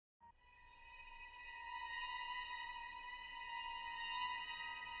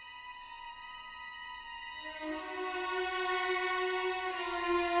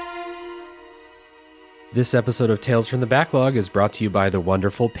This episode of Tales from the Backlog is brought to you by the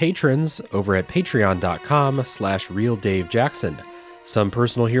wonderful patrons over at patreon.com/realdavejackson. Some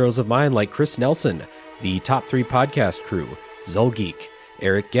personal heroes of mine like Chris Nelson, the Top 3 Podcast Crew, Zulgeek,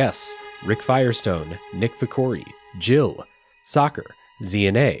 Eric Guess, Rick Firestone, Nick Vicori, Jill, Soccer,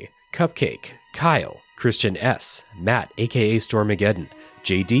 ZNA, Cupcake, Kyle, Christian S., Matt aka Stormageddon,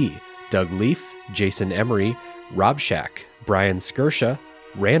 JD, Doug Leaf, Jason Emery, Rob Shack, Brian Skirsha,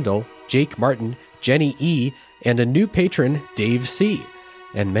 Randall, Jake Martin, Jenny E., and a new patron, Dave C.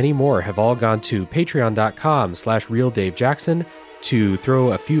 And many more have all gone to patreon.com/realdavejackson to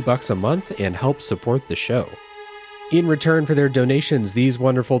throw a few bucks a month and help support the show. In return for their donations, these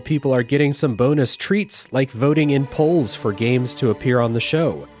wonderful people are getting some bonus treats like voting in polls for games to appear on the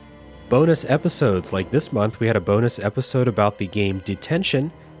show. Bonus episodes, like this month we had a bonus episode about the game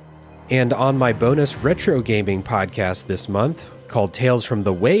Detention. And on my bonus retro gaming podcast this month, called Tales from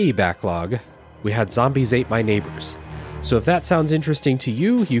the Way Backlog, we had Zombies Ate My Neighbors. So if that sounds interesting to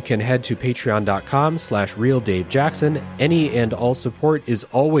you, you can head to patreon.com/realdavejackson. Any and all support is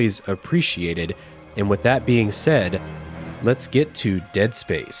always appreciated. And with that being said, let's get to Dead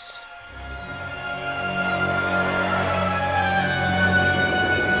Space.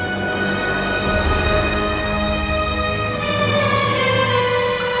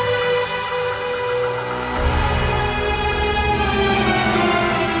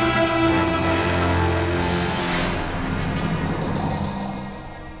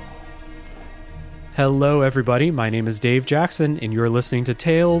 Hello everybody, my name is Dave Jackson, and you're listening to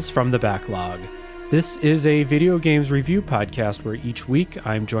Tales from the Backlog. This is a video games review podcast where each week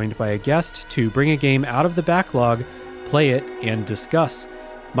I'm joined by a guest to bring a game out of the backlog, play it, and discuss.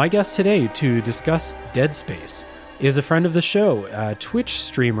 My guest today to discuss Dead Space is a friend of the show, a Twitch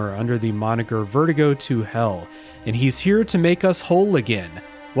streamer under the moniker Vertigo2Hell, and he's here to make us whole again.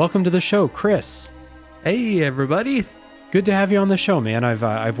 Welcome to the show, Chris. Hey everybody. Good to have you on the show, man.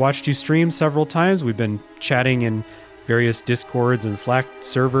 I've watched you stream several times. We've been chatting in various Discords and Slack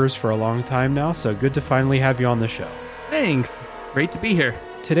servers for a long time now, so good to finally have you on the show. Thanks. Great to be here.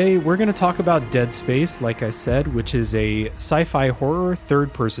 Today, we're going to talk about Dead Space, like I said, which is a sci-fi horror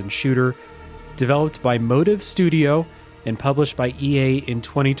third-person shooter developed by Motive Studio and published by EA in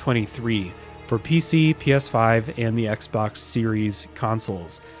 2023 for PC, PS5, and the Xbox Series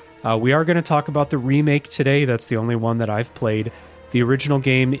consoles. We are going to talk about the remake today. That's the only one that I've played. The original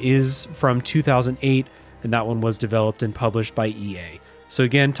game is from 2008, and that one was developed and published by EA. So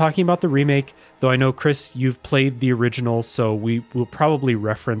again, talking about the remake, though I know, Chris, you've played the original, so we will probably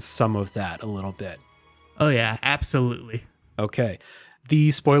reference some of that a little bit. Oh yeah, absolutely. Okay.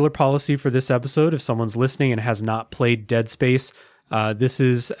 The spoiler policy for this episode, if someone's listening and has not played Dead Space, this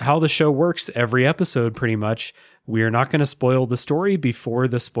is how the show works every episode pretty much. We are not going to spoil the story before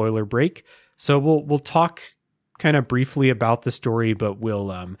the spoiler break, so we'll talk kind of briefly about the story, but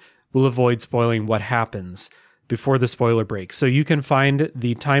we'll avoid spoiling what happens before the spoiler break. So you can find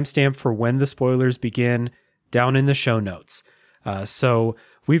the timestamp for when the spoilers begin down in the show notes. So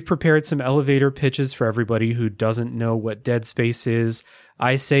we've prepared some elevator pitches for everybody who doesn't know what Dead Space is.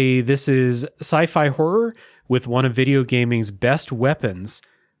 I say this is sci-fi horror with one of video gaming's best weapons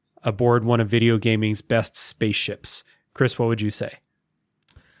aboard one of video gaming's best spaceships. Chris, what would you say?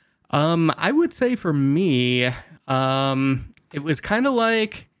 I would say for me, it was kind of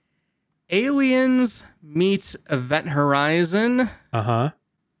like Aliens meets Event Horizon.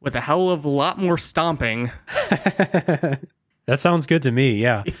 With a hell of a lot more stomping. That sounds good to me,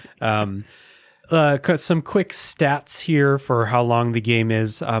 yeah. Some quick stats here for how long the game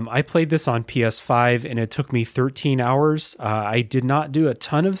is. I played this on PS5 and it took me 13 hours. I did not do a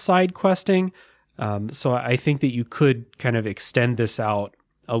ton of side questing, so I think that you could kind of extend this out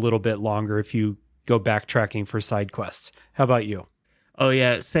a little bit longer if you go backtracking for side quests. How about you? Oh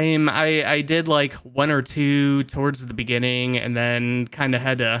yeah, same. I did like one or two towards the beginning and then kind of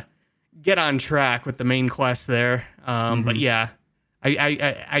had to get on track with the main quest there. But yeah,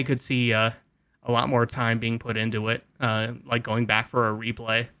 I could see a lot more time being put into it, like going back for a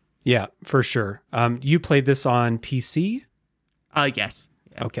replay. Yeah, for sure. You played this on PC? Yes.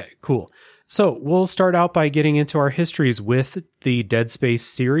 Yeah. Okay, cool. So we'll start out by getting into our histories with the Dead Space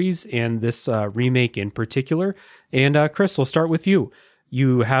series and this remake in particular. And Chris, we'll start with you.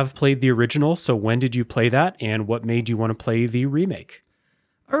 You have played the original, so when did you play that, and what made you want to play the remake?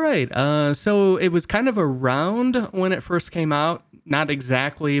 All right, so it was kind of around when it first came out. Not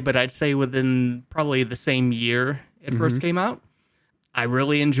exactly, but I'd say within probably the same year it first came out. I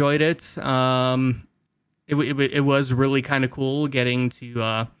really enjoyed it. It was really kind of cool getting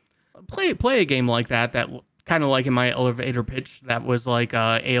to play a game like that kind of like in my elevator pitch, that was like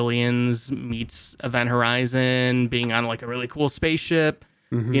Aliens meets Event Horizon, being on like a really cool spaceship,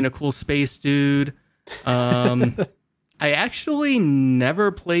 being a cool space dude. I actually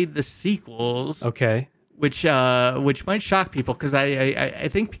never played the sequels. Okay. Which might shock people, because I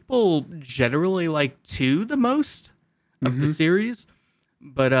think people generally like 2 the most of the series.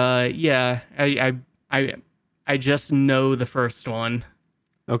 But yeah, I just know the first one.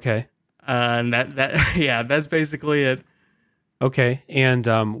 Okay. And that yeah, that's basically it. Okay. And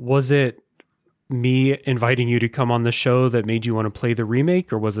was it me inviting you to come on the show that made you want to play the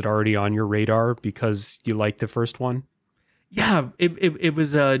remake, or was it already on your radar because you liked the first one? Yeah, it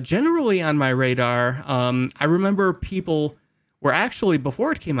was generally on my radar. I remember people were actually,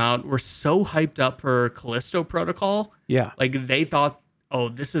 before it came out, were so hyped up for Callisto Protocol. Yeah. Like, they thought, oh,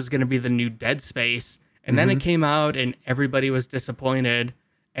 this is going to be the new Dead Space. And then it came out and everybody was disappointed.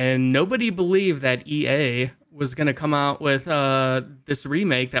 And nobody believed that EA was going to come out with this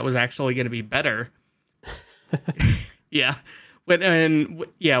remake that was actually going to be better. Yeah.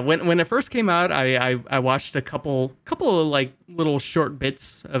 When it first came out, I watched a couple of like little short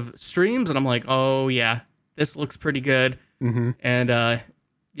bits of streams, and I'm like, oh yeah, this looks pretty good. And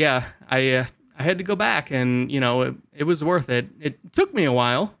yeah, I had to go back, and it was worth it. It took me a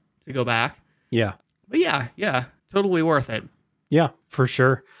while to go back. Yeah. But yeah, totally worth it. Yeah, for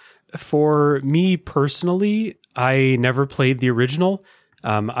sure. For me personally, I never played the original.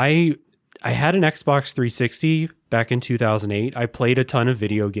 I had an Xbox 360 back in 2008. I played a ton of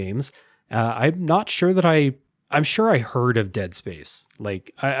video games. I'm not sure that I'm sure I heard of Dead Space.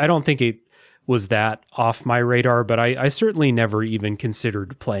 Like, I don't think it was that off my radar, but I certainly never even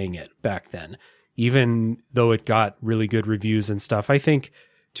considered playing it back then, even though it got really good reviews and stuff. I think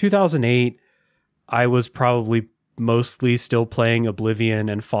 2008, I was probably mostly still playing Oblivion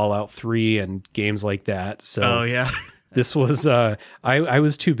and Fallout 3 and games like that. So oh yeah. This was, I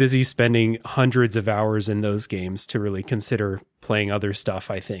was too busy spending hundreds of hours in those games to really consider playing other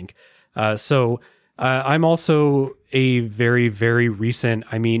stuff, I think. So I'm also a very, very recent,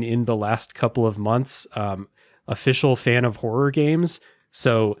 in the last couple of months, official fan of horror games.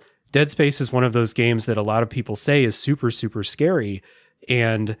 So Dead Space is one of those games that a lot of people say is super, super scary.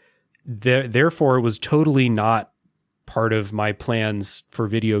 And therefore it was totally not part of my plans for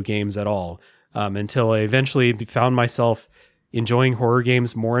video games at all. Until I eventually found myself enjoying horror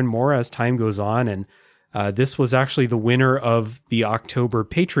games more and more as time goes on. And this was actually the winner of the October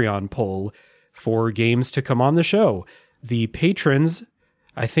Patreon poll for games to come on the show. The patrons,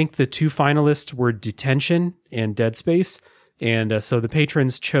 I think the 2 finalists were Detention and Dead Space. And so the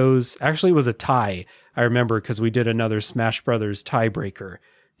patrons chose, actually it was a tie, I remember, because we did another Smash Brothers tiebreaker.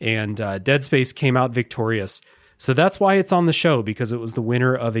 And Dead Space came out victorious. So that's why it's on the show, because it was the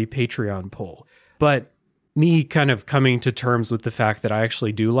winner of a Patreon poll. But me kind of coming to terms with the fact that I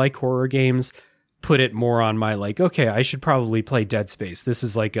actually do like horror games put it more on my okay, I should probably play Dead Space. This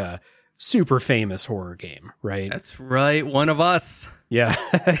is like a super famous horror game, right? That's right. One of us. Yeah,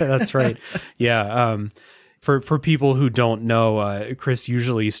 that's right. Yeah. For people who don't know, Chris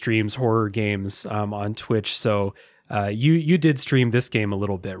usually streams horror games on Twitch. So you did stream this game a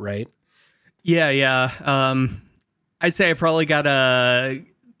little bit, right? Yeah. I'd say I probably got to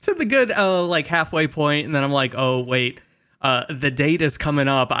the good halfway point, and then I'm like, oh wait, the date is coming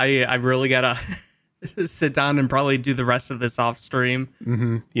up. I really gotta sit down and probably do the rest of this off stream.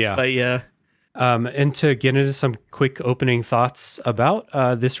 Mm-hmm. Yeah, but yeah. And to get into some quick opening thoughts about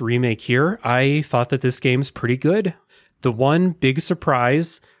this remake here, I thought that this game's pretty good. The one big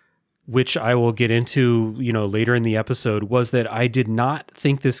surprise, which I will get into later in the episode, was that I did not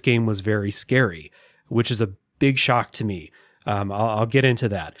think this game was very scary, which is a big shock to me. I'll get into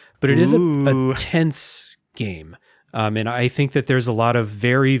that, but it is a tense game. And I think that there's a lot of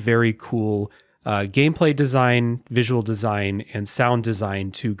very, very cool gameplay design, visual design, and sound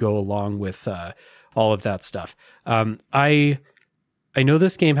design to go along with all of that stuff. I know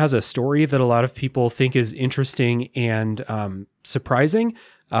this game has a story that a lot of people think is interesting and surprising.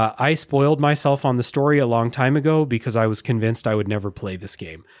 I spoiled myself on the story a long time ago because I was convinced I would never play this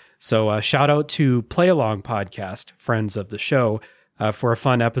game. So shout out to Play Along Podcast, friends of the show, for a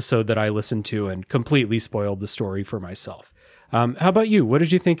fun episode that I listened to and completely spoiled the story for myself. How about you? What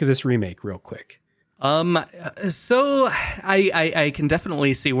did you think of this remake real quick? So I can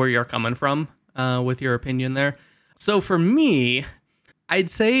definitely see where you're coming from with your opinion there. So for me,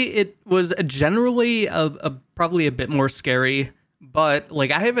 I'd say it was generally probably a bit more scary, but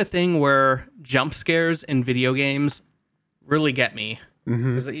I have a thing where jump scares in video games really get me.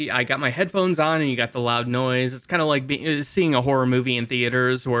 'Cause I got my headphones on and you got the loud noise. It's kind of like seeing a horror movie in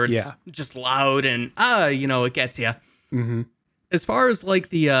theaters where it's just loud and it gets you. Mm-hmm. As far as like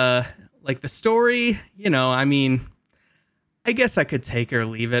the story, I mean, I guess I could take or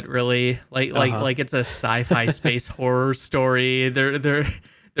leave it really. Like it's a sci-fi space horror story.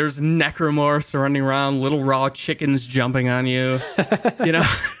 There's necromorphs running around, little raw chickens jumping on you.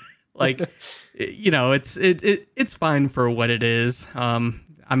 Like it's fine for what it is.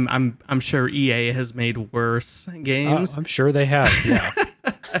 I'm sure EA has made worse games. I'm sure they have, yeah.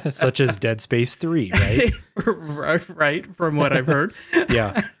 Such as Dead Space 3, right? Right, from what I've heard.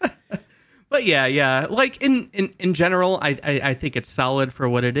 Yeah. But yeah. Like in general, I think it's solid for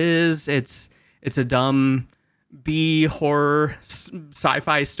what it is. It's a dumb B horror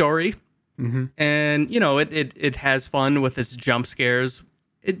sci-fi story. Mm-hmm. And it has fun with its jump scares.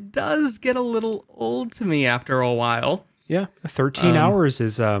 It does get a little old to me after a while. Yeah, 13 hours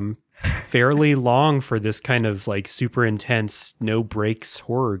is fairly long for this kind of like super intense, no breaks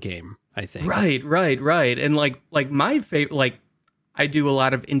horror game, I think. Right. And like my favorite, like I do a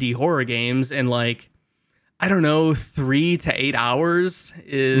lot of indie horror games, and like, I don't know, 3 to 8 hours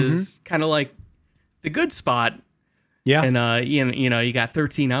is kind of like the good spot. Yeah. And you got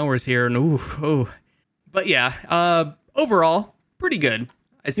 13 hours here, and ooh. But yeah, overall, pretty good.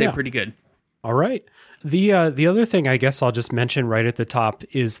 I say pretty good. All right. The other thing I guess I'll just mention right at the top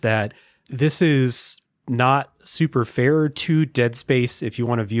is that this is not super fair to Dead Space if you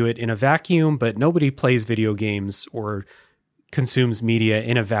want to view it in a vacuum, but nobody plays video games or consumes media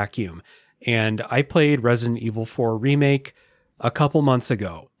in a vacuum. And I played Resident Evil 4 Remake a couple months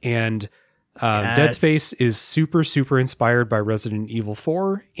ago, and Dead Space is super, super inspired by Resident Evil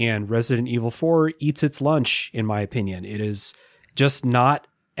 4, and Resident Evil 4 eats its lunch, in my opinion. It is just not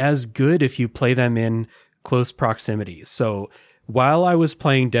as good if you play them in close proximity. So while I was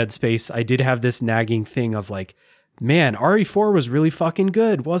playing Dead Space, I did have this nagging thing of like, man, RE4 was really fucking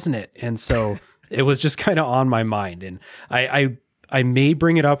good, wasn't it? And so it was just kind of on my mind. And I may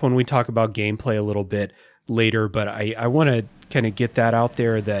bring it up when we talk about gameplay a little bit later, but I want to kind of get that out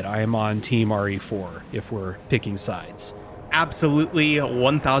there that I am on Team RE4 if we're picking sides. Absolutely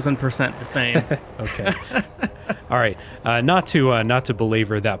 1000% the same. Okay. All right. Not to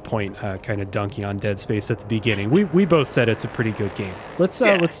belabor that point, kind of dunking on Dead Space at the beginning. We both said it's a pretty good game. Let's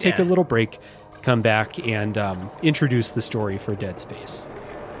take a little break, come back, and introduce the story for Dead Space.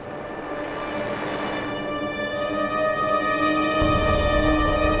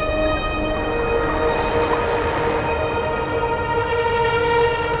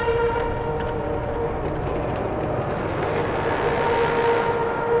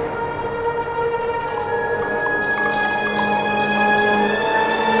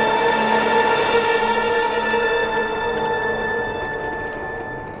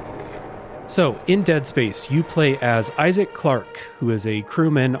 So, in Dead Space, you play as Isaac Clarke, who is a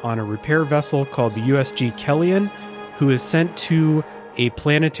crewman on a repair vessel called the USG Kellyan, who is sent to a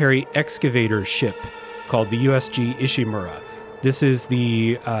planetary excavator ship called the USG Ishimura. This is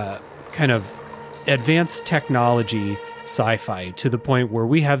the kind of advanced technology sci-fi to the point where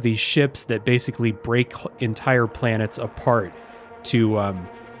we have these ships that basically break entire planets apart to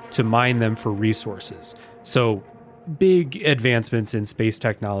mine them for resources. So, big advancements in space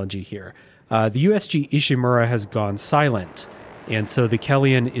technology here. The USG Ishimura has gone silent, and so the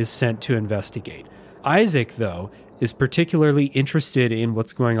Kellyan is sent to investigate. Isaac, though, is particularly interested in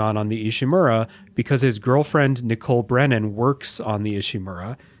what's going on the Ishimura because his girlfriend, Nicole Brennan, works on the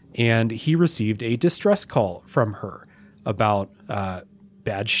Ishimura, and he received a distress call from her about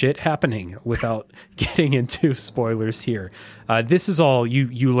bad shit happening without getting into spoilers here. This is all,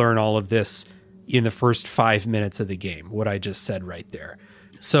 you learn all of this in the first 5 minutes of the game, what I just said right there.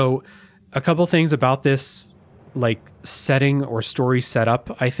 So a couple things about this, like setting or story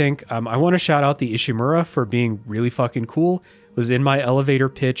setup, I think. I want to shout out the Ishimura for being really fucking cool. It was in my elevator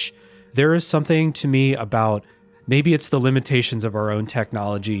pitch. There is something to me about, maybe it's the limitations of our own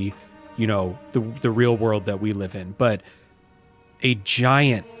technology, the real world that we live in, but a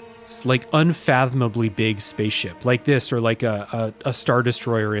giant, like unfathomably big spaceship like this, or like a Star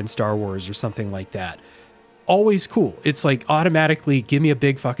Destroyer in Star Wars or something like that. Always cool. It's like automatically give me a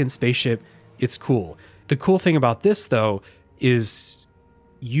big fucking spaceship. It's cool. The cool thing about this, though, is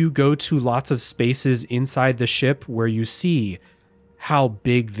you go to lots of spaces inside the ship where you see how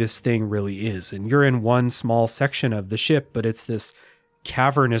big this thing really is. And you're in one small section of the ship, but it's this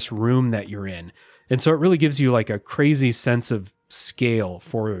cavernous room that you're in. And so it really gives you like a crazy sense of scale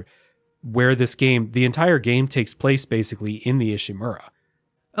for where this game, the entire game takes place basically in the Ishimura.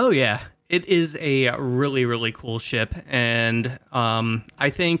 Oh, yeah. It is a really, really cool ship. And I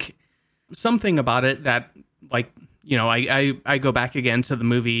think something about it that, like, you know, I go back again to the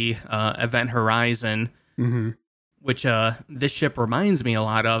movie Event Horizon, which this ship reminds me a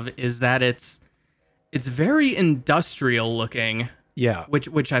lot of, is that it's very industrial looking. Yeah.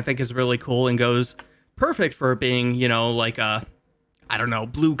 Which I think is really cool and goes perfect for being, you know, like a, I don't know,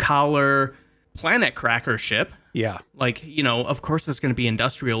 blue collar planet cracker ship. Yeah. Like, you know, of course it's going to be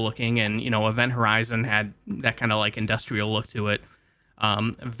industrial looking, and, you know, Event Horizon had that kind of like industrial look to it.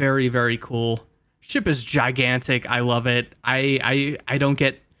 Very, very cool. Ship is gigantic. I love it. I don't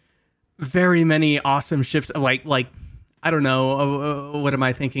get very many awesome ships like I don't know, what am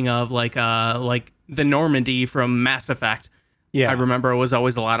I thinking of? Like the Normandy from Mass Effect. Yeah. I remember it was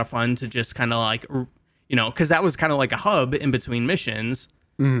always a lot of fun to just kind of like, you know, because that was kind of like a hub in between missions.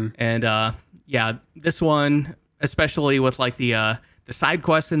 And yeah, this one, especially with like the side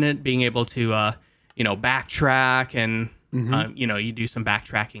quests in it, being able to you know, backtrack and you know, you do some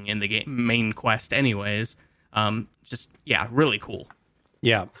backtracking in the game main quest anyways. Just yeah, really cool.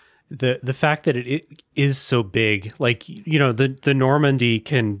 Yeah. The fact that it is so big, like, you know, the Normandy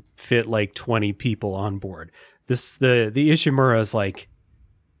can fit like 20 people on board. The Ishimura is like,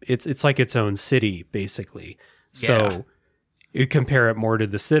 it's like its own city basically. So you compare it more to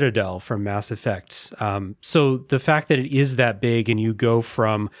the Citadel from Mass Effect. So the fact that it is that big, and you go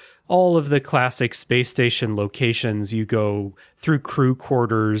from all of the classic space station locations, you go through crew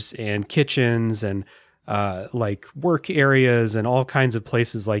quarters and kitchens and like work areas and all kinds of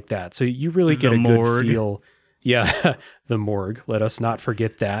places like that. So you really get a good feel. Yeah, the morgue. Let us not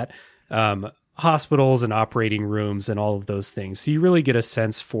forget that. Hospitals and operating rooms and all of those things. So you really get a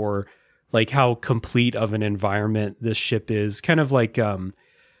sense for like how complete of an environment this ship is. Kind of like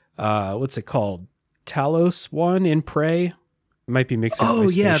what's it called? Talos 1 in Prey. I might be mixing up my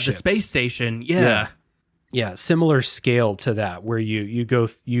spaceships. The space station. Yeah, similar scale to that, where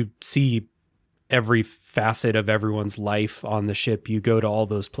you see every facet of everyone's life on the ship. You go to all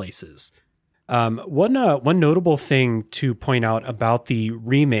those places. One notable thing to point out about the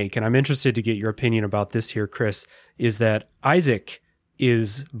remake, and I'm interested to get your opinion about this here, Chris, is that Isaac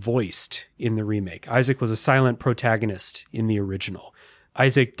is voiced in the remake. Isaac was a silent protagonist in the original.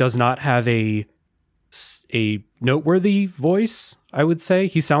 Isaac does not have a noteworthy voice, I would say.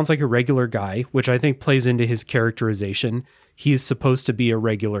 He sounds like a regular guy, which I think plays into his characterization. He's supposed to be a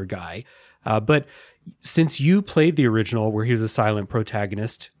regular guy. But since you played the original where he was a silent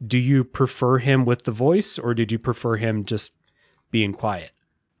protagonist, do you prefer him with the voice, or did you prefer him just being quiet?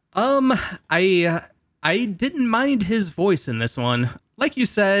 I didn't mind his voice in this one. Like you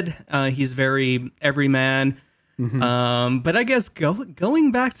said, he's very everyman. But I guess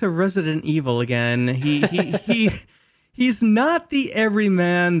going back to Resident Evil again, he's not the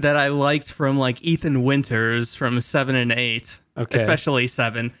everyman that I liked from like Ethan Winters from 7 and 8, especially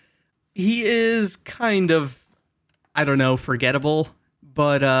 7. He is kind of, I don't know, forgettable,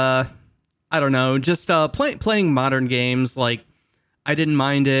 but I don't know, just playing modern games, like, I didn't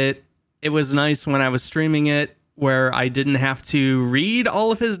mind it. It was nice when I was streaming it, where I didn't have to read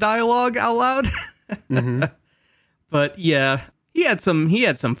all of his dialogue out loud. But yeah, he had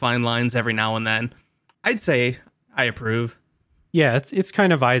some fine lines every now and then. I'd say I approve. Yeah, it's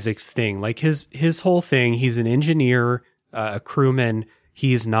kind of Isaac's thing. Like his whole thing, he's an engineer, a crewman.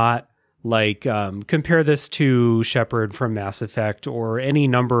 He's not like, compare this to Shepard from Mass Effect or any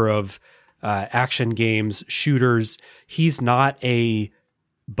number of action games, shooters. He's not a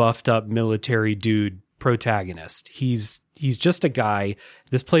buffed up military dude protagonist. He's just a guy.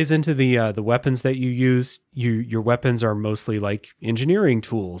 This plays into the weapons that you use. Your weapons are mostly like engineering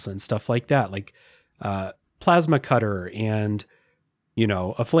tools and stuff like that, like plasma cutter and, you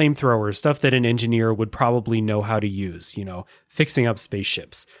know, a flamethrower, stuff that an engineer would probably know how to use, you know, fixing up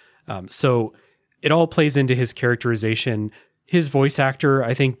spaceships. So it all plays into his characterization. His voice actor,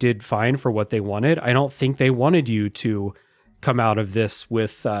 I think, did fine for what they wanted. I don't think they wanted you to come out of this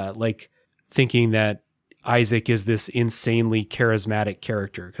with like thinking that Isaac is this insanely charismatic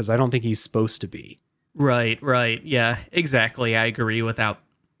character, because I don't think he's supposed to be. Right. Yeah, exactly. I agree with that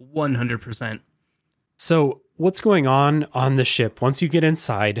 100%. So what's going on the ship? Once you get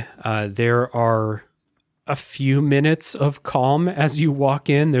inside, there are a few minutes of calm as you walk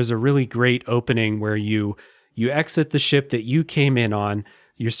in. There's a really great opening where you exit the ship that you came in on.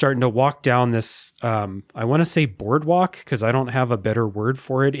 You're starting to walk down this, I want to say boardwalk, because I don't have a better word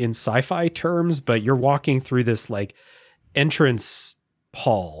for it in sci-fi terms, but you're walking through this like entrance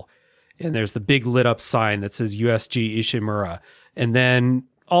hall, and there's the big lit up sign that says USG Ishimura. And then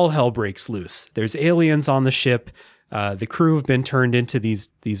all hell breaks loose. There's aliens on the ship. The crew have been turned into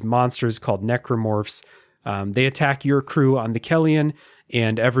these monsters called necromorphs. They attack your crew on the Kellion,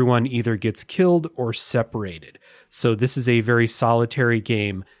 and everyone either gets killed or separated. So this is a very solitary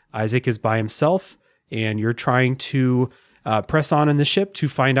game. Isaac is by himself, and you're trying to press on in the ship to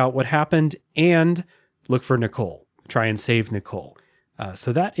find out what happened and look for Nicole. Try and save Nicole.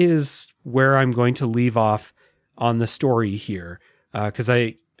 So that is where I'm going to leave off on the story here, because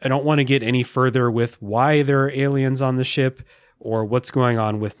I don't want to get any further with why there are aliens on the ship or what's going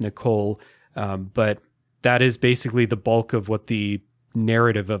on with Nicole, but that is basically the bulk of what the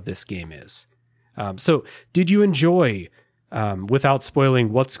narrative of this game is. So did you enjoy, without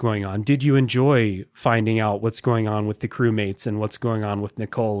spoiling what's going on, did you enjoy finding out what's going on with the crewmates and what's going on with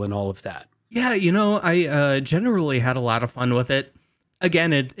Nicole and all of that? Yeah, I generally had a lot of fun with it.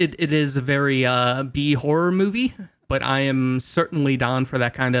 Again, it is a very B horror movie, but I am certainly down for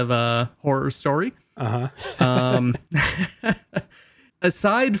that kind of horror story.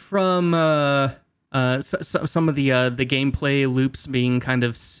 Aside from some of the gameplay loops being kind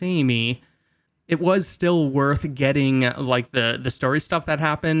of samey, it was still worth getting like the story stuff that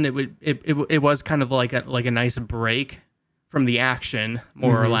happened. It was kind of like a nice break from the action,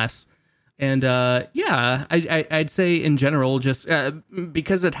 more or less. And I'd say in general, just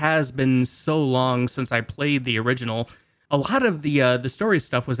because it has been so long since I played the original, a lot of the story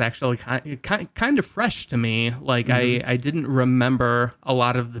stuff was actually kind of fresh to me. Like I didn't remember a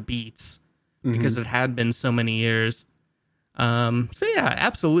lot of the beats because it had been so many years. So yeah,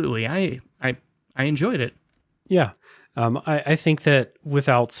 absolutely, I enjoyed it. Yeah, I think that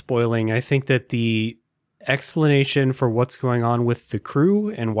without spoiling, I think that the explanation for what's going on with the crew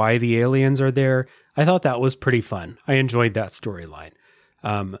and why the aliens are there, I thought that was pretty fun. I enjoyed that storyline.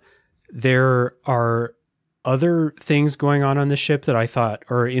 There are other things going on the ship that I thought,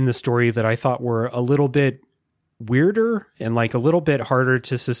 or in the story that I thought were a little bit weirder and like a little bit harder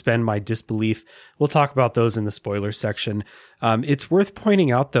to suspend my disbelief. We'll talk about those in the spoiler section. It's worth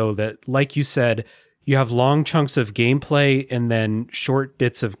pointing out though that, like you said, you have long chunks of gameplay and then short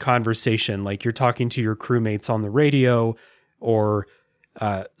bits of conversation, like you're talking to your crewmates on the radio or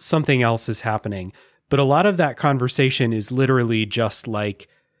something else is happening. But a lot of that conversation is literally just like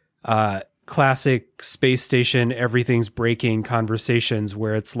classic space station, everything's breaking conversations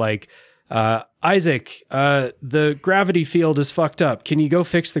where it's like, Isaac, the gravity field is fucked up. Can you go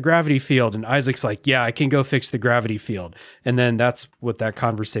fix the gravity field? And Isaac's like, yeah, I can go fix the gravity field. And then that's what that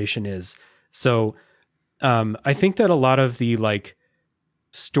conversation is. So I think that a lot of the like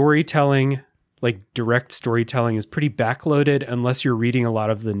storytelling, like direct storytelling, is pretty backloaded unless you're reading a lot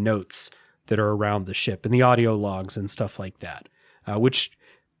of the notes that are around the ship and the audio logs and stuff like that, which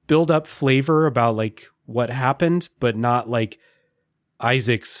build up flavor about like what happened, but not like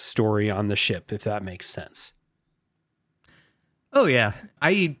Isaac's story on the ship, if that makes sense. Oh yeah,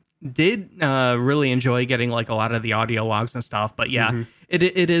 I did really enjoy getting like a lot of the audio logs and stuff, but yeah,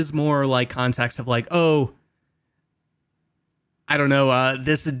 it is more like context of like, oh, I don't know,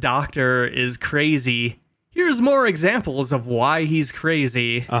 this doctor is crazy. Here's more examples of why he's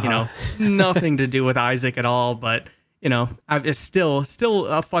crazy. You know, nothing to do with Isaac at all, but you know, it's still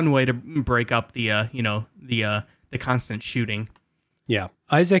a fun way to break up the the constant shooting. Yeah,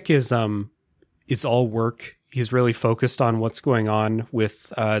 Isaac is all work. He's really focused on what's going on with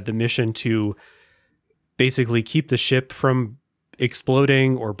the mission to basically keep the ship from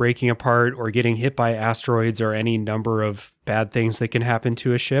exploding or breaking apart or getting hit by asteroids or any number of bad things that can happen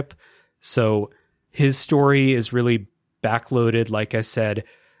to a ship. So his story is really backloaded, like I said.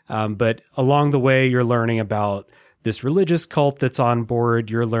 But along the way, you're learning about this religious cult that's on board.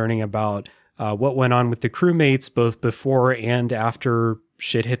 You're learning about what went on with the crewmates, both before and after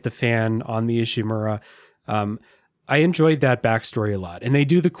shit hit the fan on the Ishimura. I enjoyed that backstory a lot. And they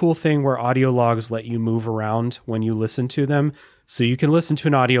do the cool thing where audio logs let you move around when you listen to them. So you can listen to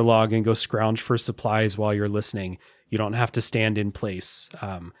an audio log and go scrounge for supplies while you're listening. You don't have to stand in place.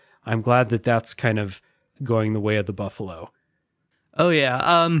 I'm glad that that's kind of going the way of the buffalo. Oh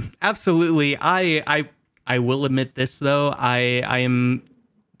yeah, absolutely. I will admit this though. I am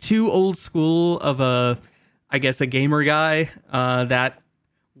too old school of a gamer guy, that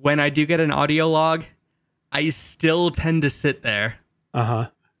when I do get an audio log, I still tend to sit there.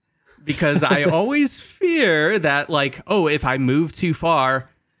 Because I always fear that, like, oh, if I move too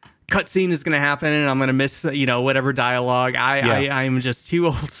far, cutscene is going to happen and I'm going to miss, whatever dialogue. I'm just too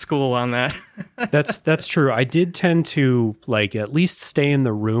old school on that. That's true. I did tend to like at least stay in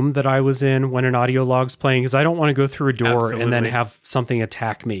the room that I was in when an audio log's playing, because I don't want to go through a door Absolutely. and then have something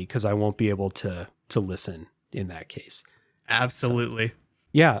attack me because I won't be able to listen in that case. Absolutely. So,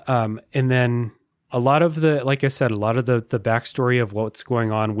 yeah. And then a lot of the, like I said, a lot of the backstory of what's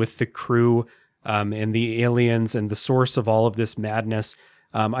going on with the crew and the aliens and the source of all of this madness,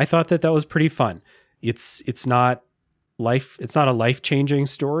 I thought that was pretty fun. It's not a life-changing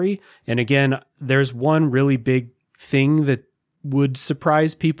story. And again, there's one really big thing that would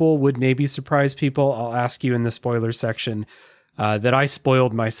maybe surprise people. I'll ask you in the spoiler section that I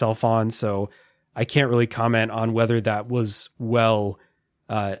spoiled myself on, so I can't really comment on whether that was well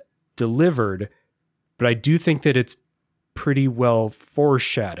delivered, but I do think that it's pretty well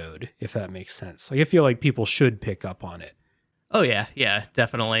foreshadowed, if that makes sense. Like, I feel like people should pick up on it. Oh, yeah,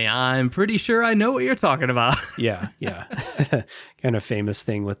 definitely. I'm pretty sure I know what you're talking about. Yeah. Kind of famous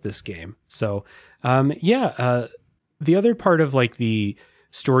thing with this game. So, the other part of like the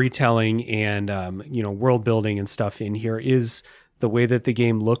storytelling and, world building and stuff in here is the way that the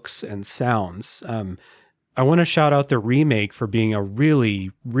game looks and sounds. I want to shout out the remake for being a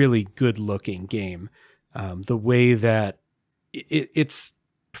really, really good looking game. The way that it's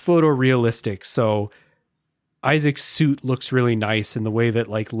photorealistic. So Isaac's suit looks really nice in the way that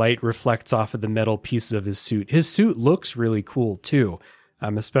like light reflects off of the metal pieces of his suit. His suit looks really cool too.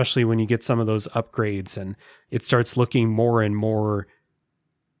 Especially when you get some of those upgrades and it starts looking more and more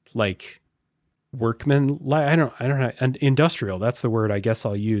like workman. I don't know. Industrial. That's the word I guess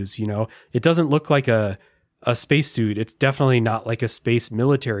I'll use. It doesn't look like a spacesuit. It's definitely not like a space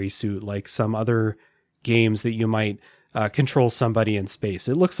military suit like some other games that you might control somebody in space.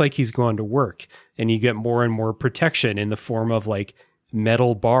 It looks like he's going to work, and you get more and more protection in the form of like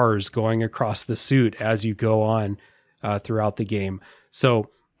metal bars going across the suit as you go on throughout the game. So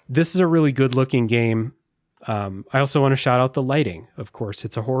this is a really good looking game. I also want to shout out the lighting. Of course,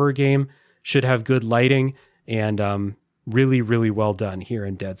 it's a horror game, should have good lighting, and really, really well done here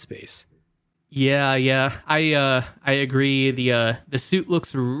in Dead Space. Yeah. I agree. The suit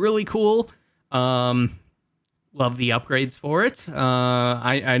looks really cool. Love the upgrades for it.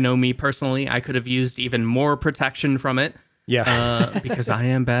 I know me personally, I could have used even more protection from it. Yeah. Because I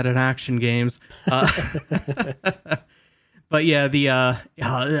am bad at action games. But yeah, the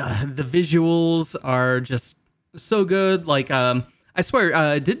visuals are just so good. Like, I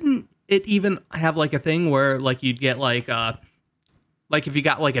swear, didn't it even have like a thing where like you'd get like if you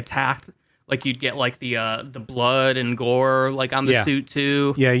got like attacked, like you'd get like the blood and gore like on the suit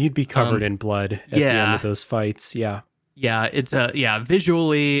too. Yeah, you'd be covered in blood at the end of those fights. Yeah. Yeah, it's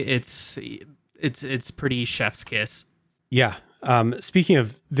visually it's pretty chef's kiss. Yeah. Speaking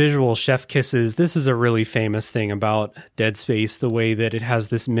of visual chef kisses, this is a really famous thing about Dead Space, the way that it has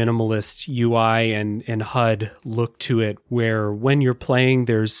this minimalist UI and HUD look to it, where when you're playing,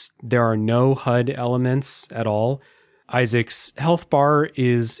 there are no HUD elements at all. Isaac's health bar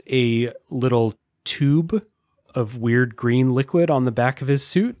is a little tube of weird green liquid on the back of his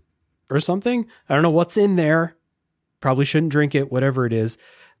suit or something. I don't know what's in there. Probably shouldn't drink it, whatever it is.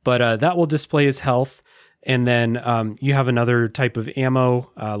 But that will display his health. And then you have another type of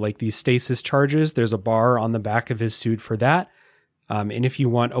ammo, like these stasis charges. There's a bar on the back of his suit for that. And if you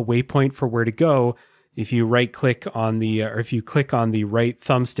want a waypoint for where to go, if you click on the right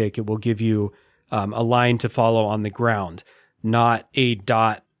thumbstick, it will give you a line to follow on the ground, not a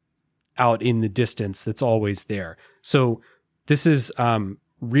dot out in the distance that's always there. So this is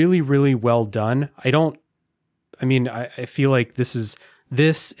really, really well done. I feel like this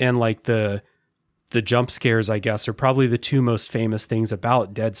and like the jump scares, I guess, are probably the two most famous things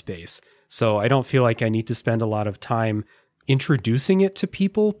about Dead Space. So I don't feel like I need to spend a lot of time introducing it to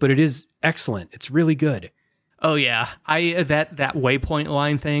people, but it is excellent. It's really good. Oh yeah, that waypoint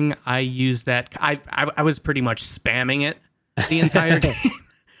line thing, I used that. I was pretty much spamming it the entire game.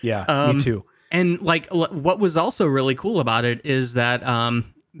 Yeah, me too. And like, what was also really cool about it is that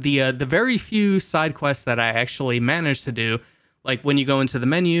the very few side quests that I actually managed to do, like when you go into the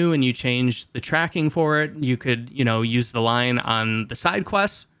menu and you change the tracking for it, you could use the line on the side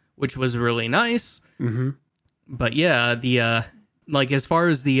quests, which was really nice. Mm-hmm. But yeah, the like as far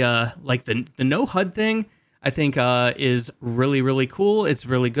as the no HUD thing, I think is really, really cool. It's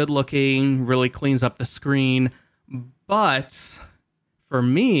really good looking, really cleans up the screen. But for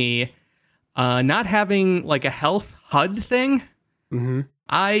me, not having like a health HUD thing, mm-hmm.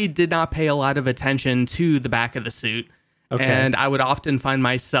 I did not pay a lot of attention to the back of the suit. Okay. And I would often find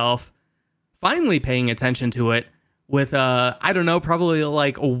myself finally paying attention to it with, I don't know, probably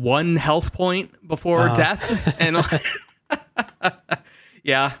like 1 health point before death. And like,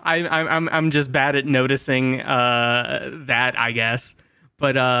 yeah, I'm just bad at noticing that, I guess.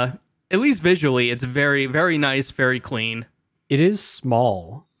 But at least visually, it's very, very nice, very clean. It is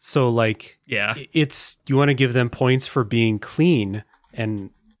small. So like, yeah, you want to give them points for being clean. And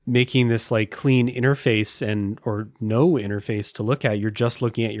making this like clean interface or no interface to look at. You're just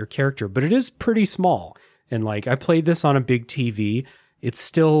looking at your character, but it is pretty small. And like I played this on a big TV. It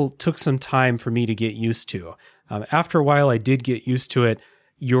still took some time for me to get used to. After a while, I did get used to it.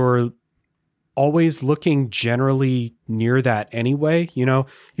 You're always looking generally near that anyway. You know,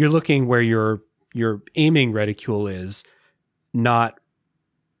 you're looking where your aiming reticule is, not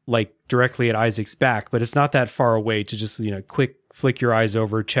like directly at Isaac's back, but it's not that far away to just, quick flick your eyes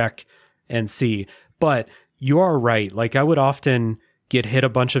over, check and see. But you are right. Like I would often get hit a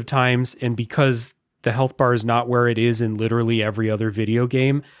bunch of times, and because the health bar is not where it is in literally every other video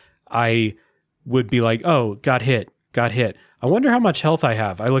game, I would be like, oh, got hit. I wonder how much health I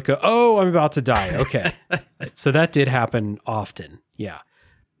have. I look, I'm about to die. Okay. So that did happen often. Yeah.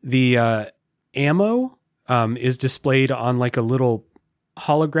 The ammo is displayed on like a little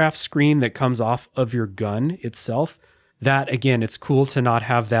holograph screen that comes off of your gun itself. That, again, it's cool to not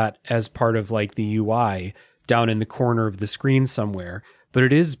have that as part of like the UI down in the corner of the screen somewhere, but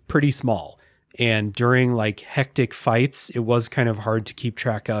it is pretty small. And during like hectic fights, it was kind of hard to keep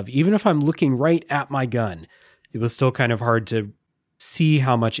track of. Even if I'm looking right at my gun, it was still kind of hard to see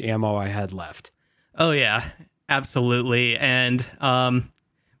how much ammo I had left. Oh, yeah, absolutely. And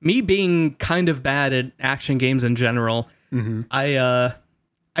me being kind of bad at action games in general, I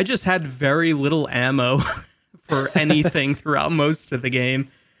just had very little ammo for anything throughout most of the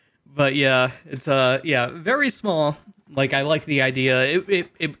game. But yeah, it's very small. Like I like the idea.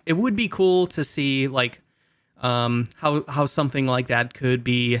 It would be cool to see like how something like that could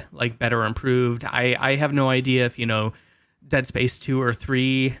be like better improved. I have no idea if Dead Space 2 or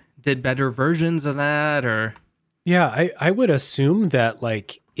 3 did better versions of that, or yeah, I would assume that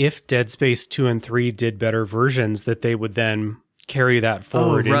like if Dead Space 2 and 3 did better versions, that they would then carry that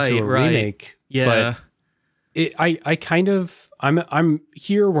forward into a remake. Yeah. But I'm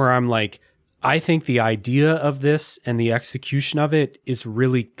here where I'm like, I think the idea of this and the execution of it is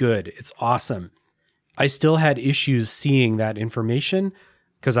really good. It's awesome. I still had issues seeing that information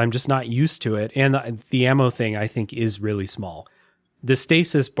because I'm just not used to it. And the ammo thing, I think, is really small. The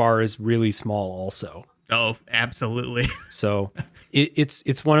stasis bar is really small also. Oh, absolutely. So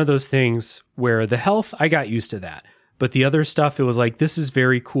it's one of those things where the health, I got used to that. But the other stuff, it was like, this is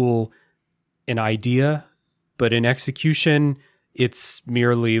very cool in idea, but in execution, it's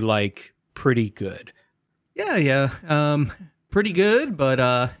merely like pretty good. Yeah. Pretty good,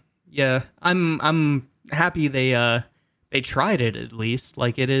 but yeah, I'm happy they tried it at least.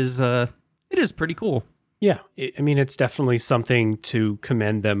 Like it is pretty cool. Yeah, it's definitely something to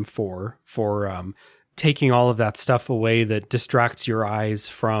commend them for taking all of that stuff away that distracts your eyes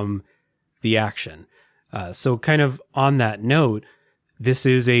from the action. So kind of on that note, this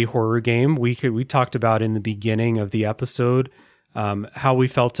is a horror game. We talked about in the beginning of the episode how we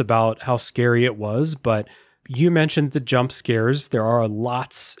felt about how scary it was, but you mentioned the jump scares. There are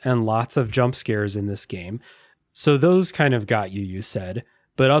lots and lots of jump scares in this game. So those kind of got you said.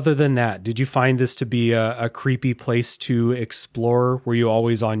 But other than that, did you find this to be a creepy place to explore? Were you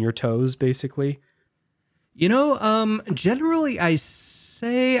always on your toes, basically? Generally I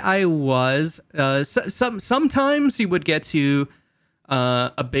say I was. Sometimes you would get to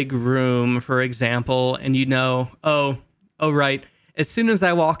a big room, for example, and oh, right, as soon as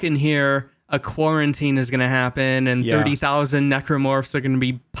I walk in here, a quarantine is going to happen and 30,000 necromorphs are going to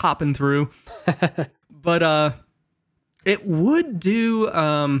be popping through. But it would do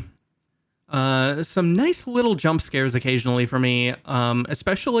some nice little jump scares occasionally for me,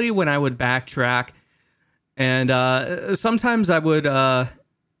 especially when I would backtrack. And sometimes I would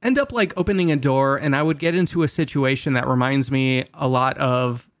end up like opening a door, and I would get into a situation that reminds me a lot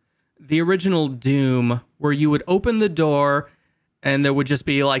of the original Doom, where you would open the door and there would just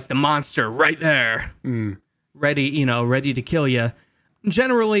be like the monster right there, ready to kill you.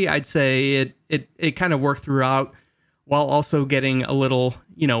 Generally, I'd say it kind of worked throughout, while also getting a little,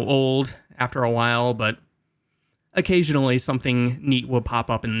 old after a while, but occasionally something neat would pop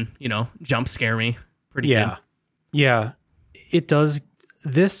up and, jump scare me pretty good. Yeah. It does.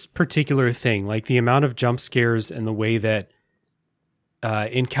 This particular thing, like the amount of jump scares and the way that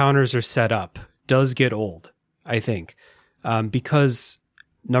encounters are set up, does get old, I think. Because,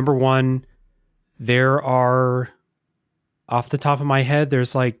 number one, there are, off the top of my head,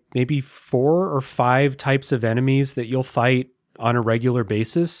 there's like maybe 4 or 5 types of enemies that you'll fight on a regular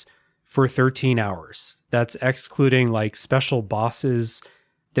basis for 13 hours. That's excluding like special bosses.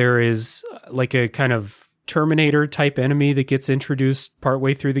 There is like a kind of Terminator type enemy that gets introduced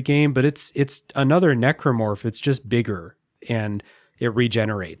partway through the game, but it's another necromorph. It's just bigger and it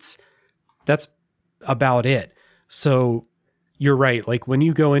regenerates. That's about it. So you're right. Like when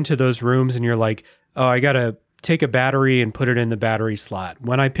you go into those rooms and you're like, oh, I got to take a battery and put it in the battery slot.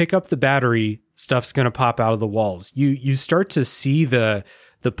 When I pick up the battery, stuff's going to pop out of the walls. You start to see the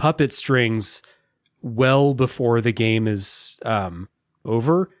puppet strings well before the game is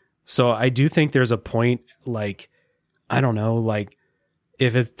over. So I do think there's a point, like, I don't know, like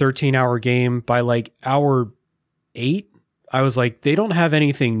if it's a 13-hour game, by like hour 8, I was like, they don't have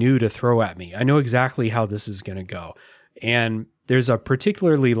anything new to throw at me. I know exactly how this is going to go. And there's a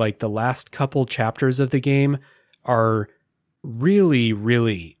particularly like the last couple chapters of the game are really,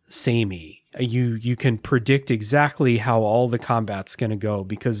 really samey. You can predict exactly how all the combat's going to go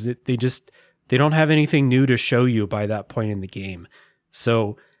because they don't have anything new to show you by that point in the game.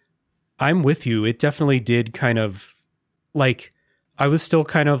 So I'm with you. It definitely did kind of like, I was still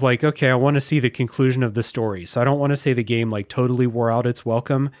kind of like, okay, I want to see the conclusion of the story. So I don't want to say the game like totally wore out its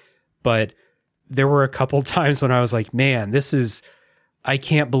welcome, but there were a couple times when I was like, man, I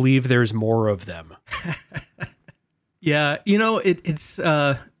can't believe there's more of them. Yeah. It's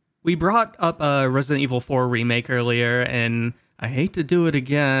we brought up a Resident Evil 4 remake earlier, and I hate to do it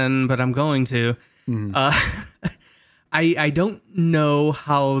again, but I'm going to. I don't know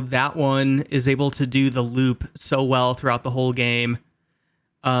how that one is able to do the loop so well throughout the whole game.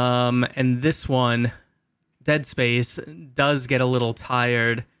 And this one, Dead Space, does get a little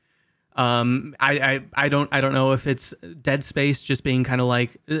tired. I don't know if it's Dead Space just being kind of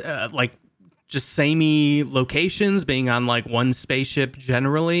like just samey locations, being on like one spaceship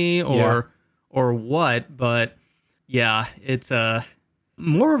generally, or what. But yeah, it's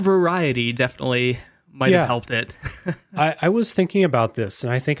more variety definitely might have helped it. I was thinking about this,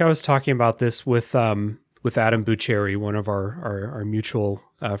 and I think I was talking about this with Adam Bucheri, one of our mutual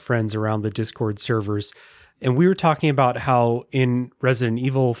friends around the Discord servers. And we were talking about how in Resident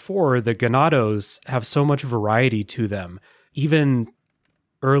Evil 4, the Ganados have so much variety to them. Even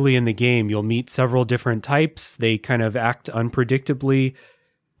early in the game, you'll meet several different types. They kind of act unpredictably.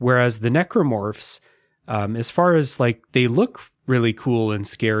 Whereas the Necromorphs, as far as like, they look really cool and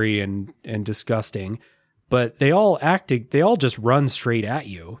scary and disgusting, but they all just run straight at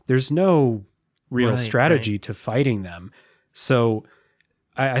you. There's no real strategy to fighting them. So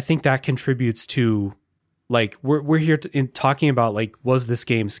I think that contributes to, like, we're here in talking about, like, was this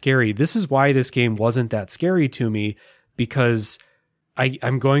game scary? This is why this game wasn't that scary to me, because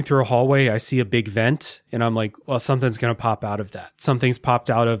I'm going through a hallway, I see a big vent, and I'm like, well, something's going to pop out of that. Something's popped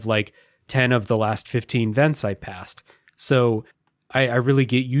out of, like, 10 of the last 15 vents I passed. So I really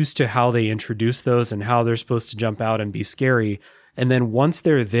get used to how they introduce those and how they're supposed to jump out and be scary. And then once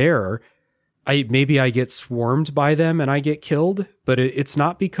they're there, I get swarmed by them and I get killed, but it's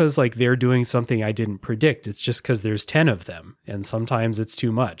not because like they're doing something I didn't predict. It's just because there's 10 of them, and sometimes it's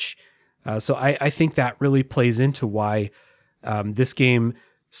too much. So I think that really plays into why this game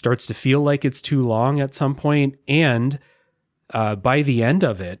starts to feel like it's too long at some point. And by the end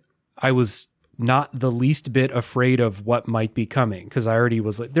of it, I was not the least bit afraid of what might be coming, because I already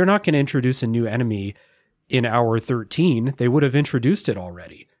was like, they're not going to introduce a new enemy in hour 13. They would have introduced it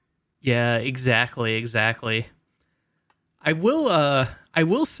already. Yeah, exactly. I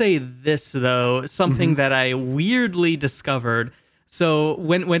will say this though, something that I weirdly discovered. So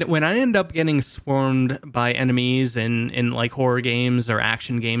when I end up getting swarmed by enemies in like horror games or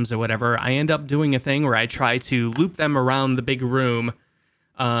action games or whatever, I end up doing a thing where I try to loop them around the big room,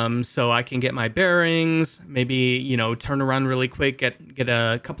 so I can get my bearings, maybe, turn around really quick, get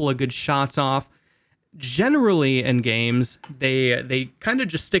a couple of good shots off. Generally in games, they kind of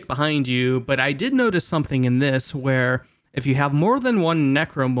just stick behind you, but I did notice something in this where if you have more than one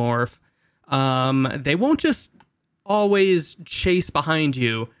necromorph, they won't just always chase behind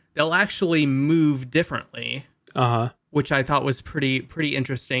you. They'll actually move differently. Which I thought was pretty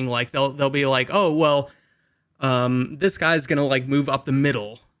interesting. Like they'll be like, oh well, this guy's gonna like move up the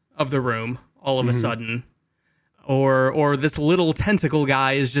middle of the room all of a sudden, or this little tentacle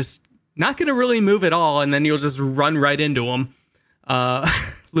guy is just not going to really move at all, and then you'll just run right into him,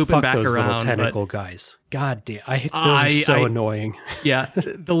 looping Fuck back those around. Little tentacle guys. God damn, those are so annoying. Yeah,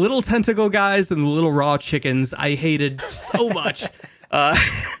 the little tentacle guys and the little raw chickens, I hated so much.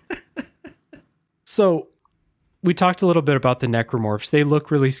 So we talked a little bit about the necromorphs. They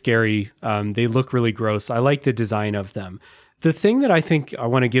look really scary. They look really gross. I like the design of them. The thing that I think I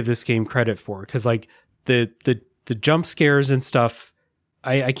want to give this game credit for, because like the jump scares and stuff,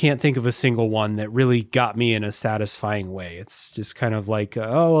 I can't think of a single one that really got me in a satisfying way. It's just kind of like, a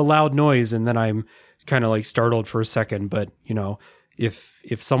loud noise, and then I'm kind of like startled for a second. But,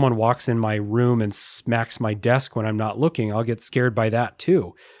 if someone walks in my room and smacks my desk when I'm not looking, I'll get scared by that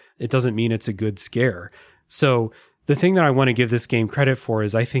too. It doesn't mean it's a good scare. So the thing that I want to give this game credit for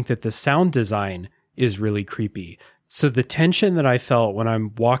is I think that the sound design is really creepy. So the tension that I felt when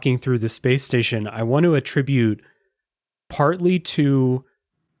I'm walking through the space station, I want to attribute partly to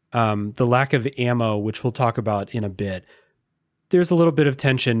the lack of ammo, which we'll talk about in a bit. There's a little bit of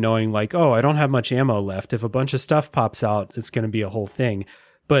tension knowing like, oh, I don't have much ammo left. If a bunch of stuff pops out, it's going to be a whole thing.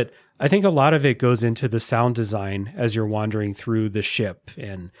 But I think a lot of it goes into the sound design as you're wandering through the ship,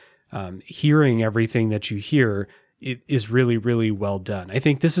 and hearing everything that you hear. It is really, really well done. I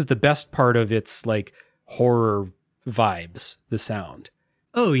think this is the best part of its like horror vibes, the sound.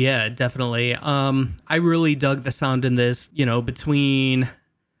 Oh yeah, definitely. I really dug the sound in this, between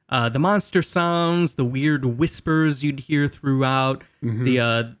the monster sounds, the weird whispers you'd hear throughout,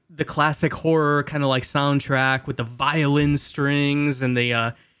 the classic horror kind of like soundtrack with the violin strings and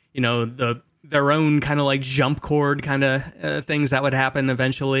the their own kind of like jump chord kind of things that would happen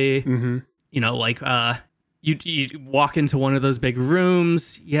eventually. You'd walk into one of those big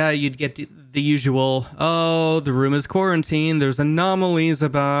rooms. Yeah, you'd get the usual, oh, the room is quarantined. There's anomalies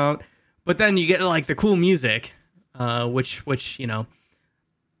about. But then you get like the cool music, which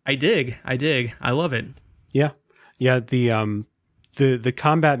I dig. I love it. Yeah. Yeah, the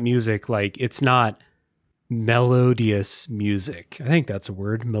combat music, like it's not melodious music. I think that's a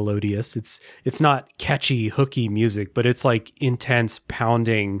word, melodious. It's not catchy, hooky music, but it's like intense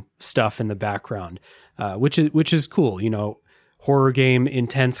pounding stuff in the background. Which is cool, horror game,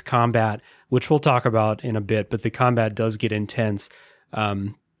 intense combat, which we'll talk about in a bit, but the combat does get intense.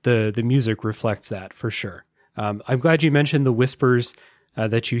 The music reflects that for sure. I'm glad you mentioned the whispers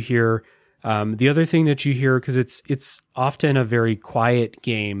that you hear. The other thing that you hear, because it's often a very quiet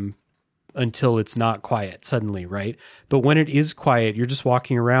game until it's not quiet suddenly, right? But when it is quiet, you're just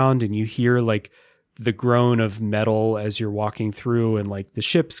walking around and you hear like the groan of metal as you're walking through, and like the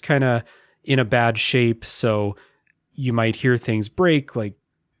ship's kind of in a bad shape, so you might hear things break, like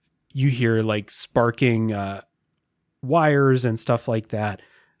you hear like sparking wires and stuff like that.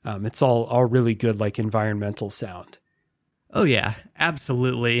 It's all really good, like environmental sound. Oh yeah,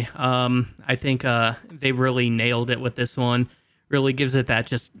 absolutely. I think they really nailed it with this one. Really gives it that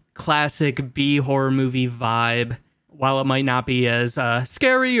just classic B horror movie vibe. While it might not be as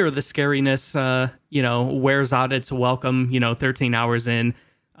scary, or the scariness wears out its welcome 13 hours in.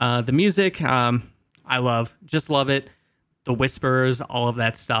 The music, I love it. The whispers, all of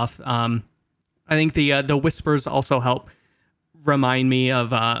that stuff. I think the whispers also help remind me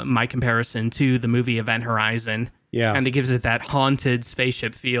of my comparison to the movie Event Horizon. Yeah. And it gives it that haunted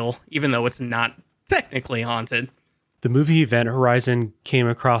spaceship feel, even though it's not technically haunted. The movie Event Horizon came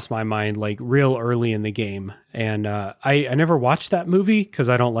across my mind like real early in the game. And I never watched that movie because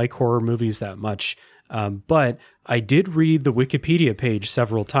I don't like horror movies that much. But I did read the Wikipedia page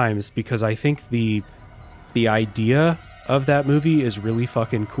several times because I think the idea of that movie is really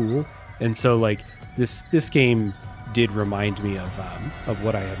fucking cool. And so like this game did remind me of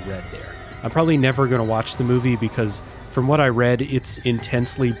what I had read there. I'm probably never going to watch the movie because from what I read, it's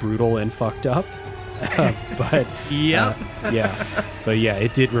intensely brutal and fucked up. But yep. But yeah,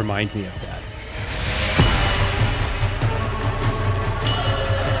 it did remind me of that.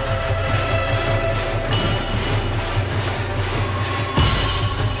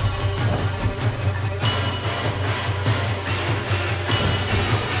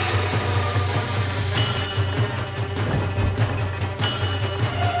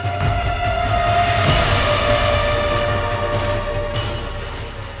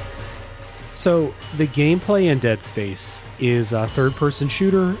 So the gameplay in Dead Space is a third-person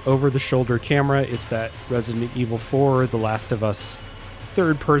shooter, over-the-shoulder camera. It's that Resident Evil 4, The Last of Us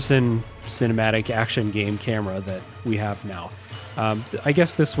third-person cinematic action game camera that we have now. I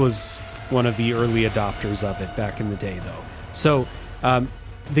guess this was one of the early adopters of it back in the day, though. So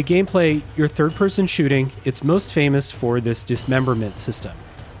the gameplay, your third-person shooting, it's most famous for this dismemberment system.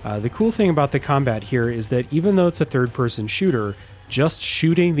 The cool thing about the combat here is that even though it's a third-person shooter, just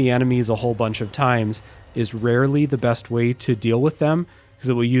shooting the enemies a whole bunch of times is rarely the best way to deal with them because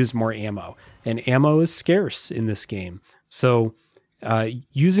it will use more ammo. And ammo is scarce in this game. So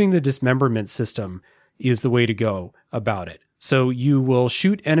using the dismemberment system is the way to go about it. So you will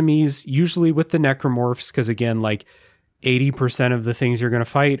shoot enemies usually with the necromorphs because, again, like 80% of the things you're going to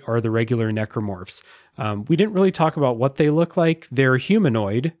fight are the regular necromorphs. We didn't really talk about what they look like. They're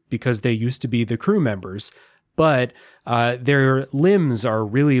humanoid because they used to be the crew members. But their limbs are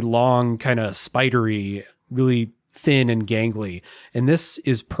really long, kind of spidery, really thin and gangly. And this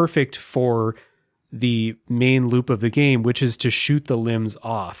is perfect for the main loop of the game, which is to shoot the limbs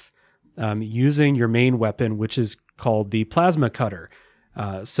off using your main weapon, which is called the plasma cutter.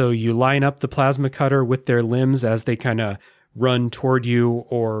 So you line up the plasma cutter with their limbs as they kind of run toward you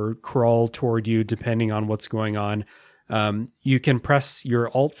or crawl toward you, depending on what's going on. You can press your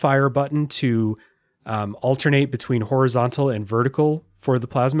Alt Fire button to alternate between horizontal and vertical for the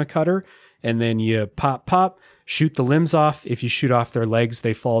plasma cutter. And then you pop, shoot the limbs off. If you shoot off their legs,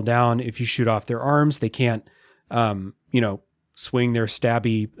 they fall down. If you shoot off their arms, they can't, swing their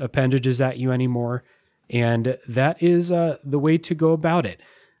stabby appendages at you anymore. And that is the way to go about it.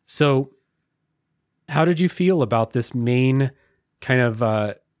 So how did you feel about this main kind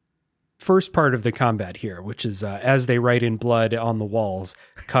of first part of the combat here, which is as they write in blood on the walls,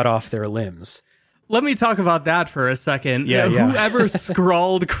 cut off their limbs? Let me talk about that for a second. Yeah. Whoever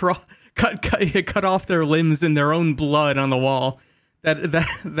scrawled cut off their limbs in their own blood on the wall,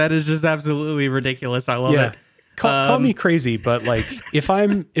 that is just absolutely ridiculous. I love it. Call me crazy, but like if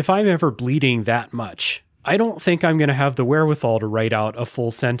I'm ever bleeding that much, I don't think I'm going to have the wherewithal to write out a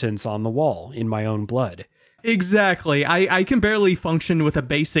full sentence on the wall in my own blood. Exactly. I can barely function with a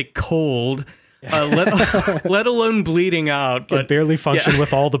basic cold, let alone bleeding out. But I can barely function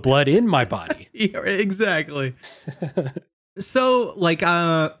with all the blood in my body. Yeah, exactly. So, like,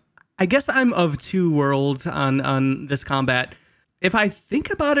 I guess I'm of two worlds on this combat. If I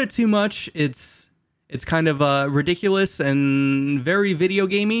think about it too much, it's kind of ridiculous and very video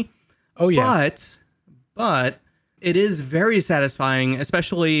gamey. Oh yeah. But it is very satisfying,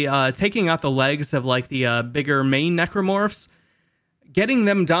 especially taking out the legs of like the bigger main necromorphs, getting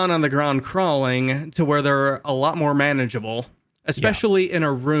them down on the ground crawling to where they're a lot more manageable, especially in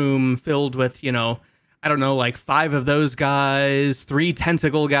a room filled with, I don't know, like 5 of those guys, 3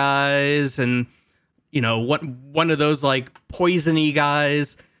 tentacle guys, and, one of those like poisony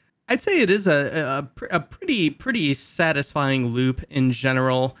guys. I'd say it is a pretty satisfying loop in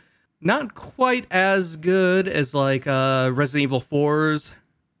general. Not quite as good as like Resident Evil 4's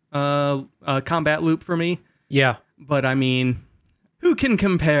combat loop for me. Yeah. But I mean, who can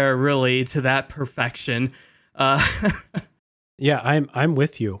compare really to that perfection? Yeah, I'm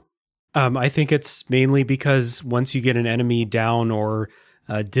with you. I think it's mainly because once you get an enemy down or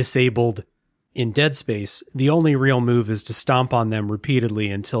disabled in Dead Space, the only real move is to stomp on them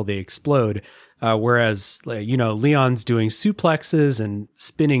repeatedly until they explode. Whereas, Leon's doing suplexes and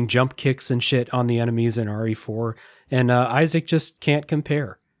spinning jump kicks and shit on the enemies in RE4, and Isaac just can't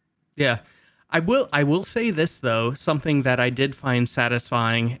compare. Yeah. I will say this, though, something that I did find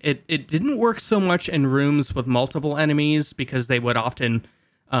satisfying. It didn't work so much in rooms with multiple enemies because they would often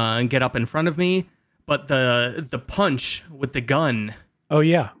get up in front of me, but the punch with the gun. Oh,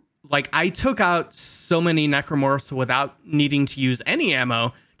 yeah. Like, I took out so many necromorphs without needing to use any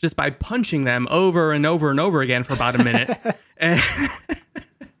ammo, just by punching them over and over and over again for about a minute. And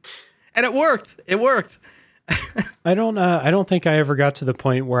it worked. It worked. I don't think I ever got to the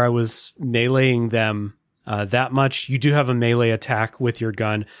point where I was meleeing them that much. You do have a melee attack with your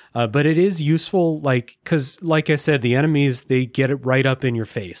gun, but it is useful, because like I said, the enemies, they get it right up in your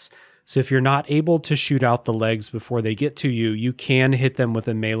face. So if you're not able to shoot out the legs before they get to you, you can hit them with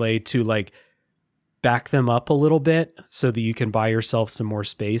a melee to back them up a little bit so that you can buy yourself some more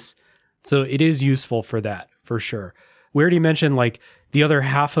space. So it is useful for that, for sure. We already mentioned the other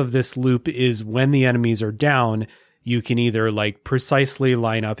half of this loop is when the enemies are down, you can either precisely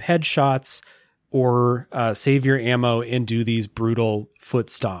line up headshots or save your ammo and do these brutal foot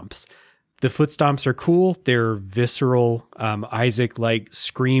stomps. The foot stomps are cool. They're visceral. Isaac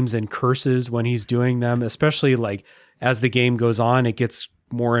screams and curses when he's doing them, especially as the game goes on, it gets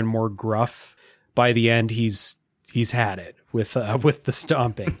more and more gruff. By the end, he's had it with the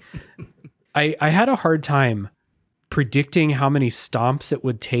stomping. I had a hard time predicting how many stomps it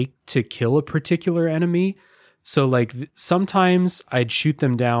would take to kill a particular enemy. So sometimes I'd shoot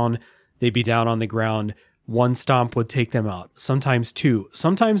them down, they'd be down on the ground. 1 stomp would take them out. Sometimes 2.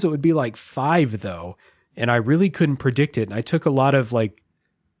 Sometimes it would be 5 though, and I really couldn't predict it. And I took a lot of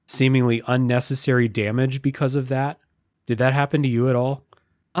seemingly unnecessary damage because of that. Did that happen to you at all?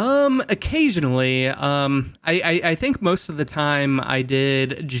 Occasionally. I think most of the time I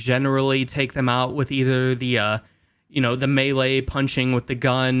did generally take them out with either the the melee punching with the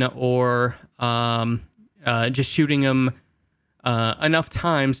gun or just shooting them enough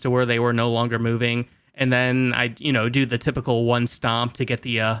times to where they were no longer moving. And then I, do the typical 1 stomp to get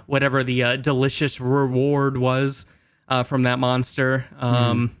the whatever the delicious reward was from that monster.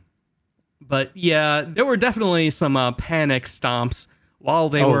 But yeah, there were definitely some panic stomps while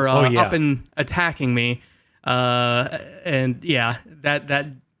they were up and attacking me. And yeah, that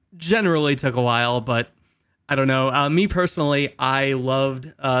generally took a while, but I don't know. Me personally, I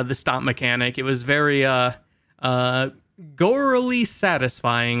loved the stomp mechanic. It was very gorily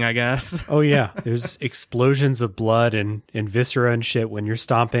satisfying, I guess. Oh yeah, there's explosions of blood and viscera and shit when you're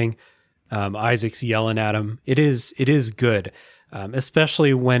stomping. Isaac's yelling at him. It is good,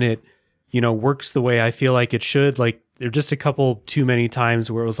 especially when it, works the way I feel like it should. Like there are just a couple too many times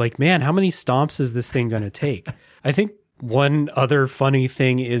where it was like, man, how many stomps is this thing going to take? I think one other funny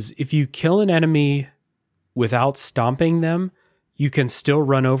thing is if you kill an enemy without stomping them, you can still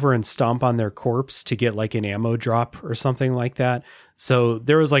run over and stomp on their corpse to get like an ammo drop or something like that. So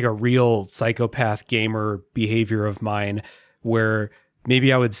there was like a real psychopath gamer behavior of mine where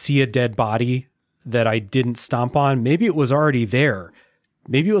maybe I would see a dead body that I didn't stomp on. Maybe it was already there.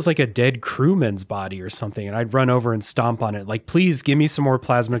 Maybe it was like a dead crewman's body or something. And I'd run over and stomp on it. Like, please give me some more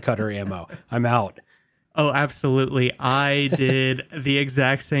plasma cutter ammo. I'm out. Oh, absolutely. I did the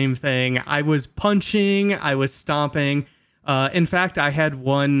exact same thing. I was punching, I was stomping. In fact, I had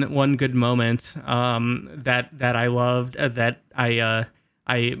one good moment that I loved that I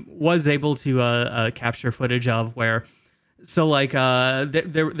was able to capture footage of where, so like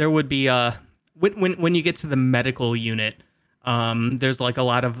there would be when you get to the medical unit, there's like a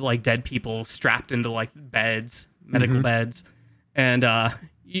lot of like dead people strapped into like medical beds, and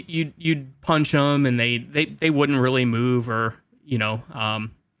you'd punch them and they wouldn't really move or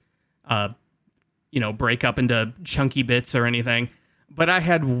break up into chunky bits or anything. But I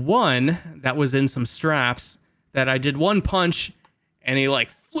had one that was in some straps that I did one punch and he like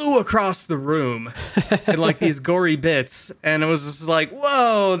flew across the room in like these gory bits. And it was just like,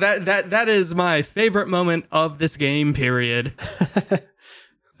 whoa, that is my favorite moment of this game, period.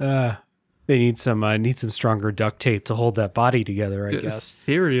 They need some stronger duct tape to hold that body together, I guess.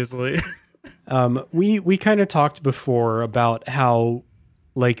 Seriously. We kind of talked before about how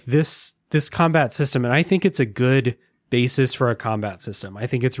like this combat system, and I think it's a good basis for a combat system. I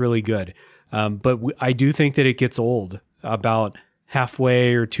think it's really good. But I do think that it gets old about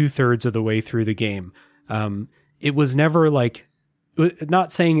halfway or 2/3 of the way through the game. It was never like,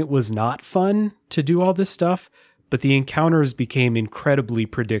 not saying it was not fun to do all this stuff, but the encounters became incredibly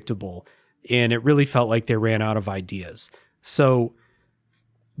predictable and it really felt like they ran out of ideas. So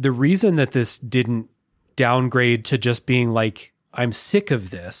the reason that this didn't downgrade to just being like, I'm sick of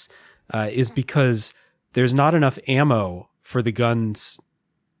this, is because there's not enough ammo for the guns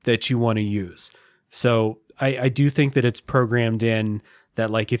that you want to use. So I do think that it's programmed in that,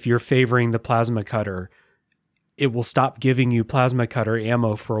 like, if you're favoring the plasma cutter, it will stop giving you plasma cutter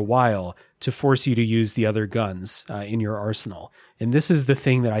ammo for a while to force you to use the other guns in your arsenal. And this is the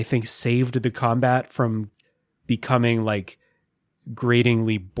thing that I think saved the combat from becoming like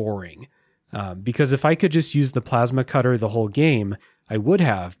gratingly boring. Because if I could just use the plasma cutter the whole game, I would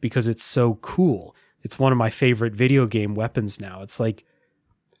have, because it's so cool. It's one of my favorite video game weapons now. It's like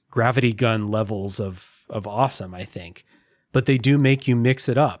gravity gun levels of awesome, I think. But they do make you mix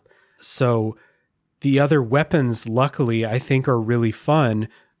it up. So the other weapons, luckily, I think are really fun,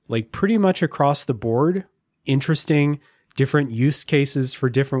 like pretty much across the board. Interesting, different use cases for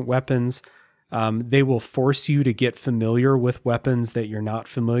different weapons. They will force you to get familiar with weapons that you're not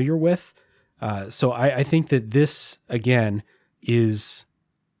familiar with. So I think that this, again, it's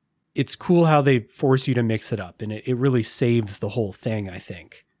cool how they force you to mix it up, and it really saves the whole thing, I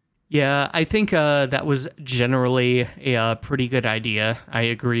think. Yeah, I think that was generally a pretty good idea. I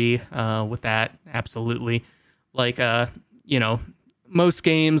agree with that, absolutely. Like, most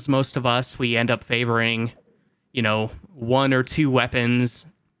games, most of us, we end up favoring, one or two weapons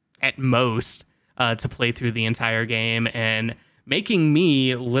at most to play through the entire game, and making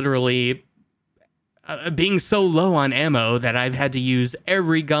me literally being so low on ammo that I've had to use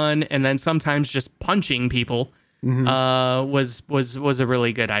every gun and then sometimes just punching people. Was a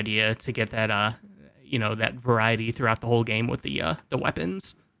really good idea to get that that variety throughout the whole game with the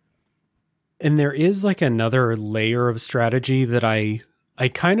weapons. And there is like another layer of strategy that I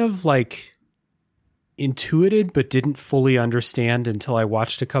kind of like intuited but didn't fully understand until I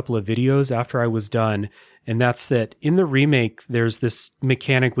watched a couple of videos after I was done, and that's that in the remake there's this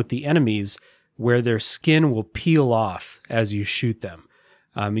mechanic with the enemies where their skin will peel off as you shoot them.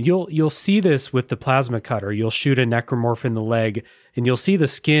 You'll see this with the plasma cutter. You'll shoot a necromorph in the leg, and you'll see the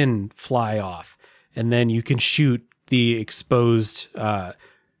skin fly off, and then you can shoot the exposed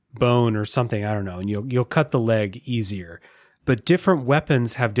bone or something. I don't know, and you'll cut the leg easier. But different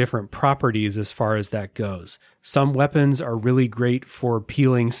weapons have different properties as far as that goes. Some weapons are really great for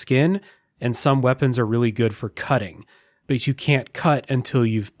peeling skin, and some weapons are really good for cutting. But you can't cut until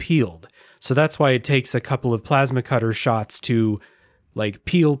you've peeled. So that's why it takes a couple of plasma cutter shots to like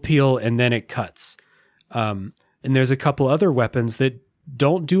peel, and then it cuts. And there's a couple other weapons that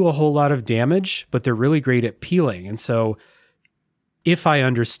don't do a whole lot of damage, but they're really great at peeling. And so if I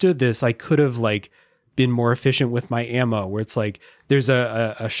understood this, I could have like been more efficient with my ammo, where it's like there's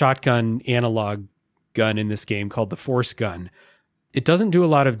a shotgun analog gun in this game called the Force Gun. It doesn't do a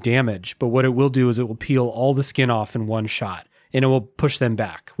lot of damage, but what it will do is it will peel all the skin off in one shot, and it will push them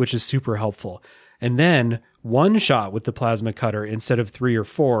back, which is super helpful. And then one shot with the plasma cutter instead of 3 or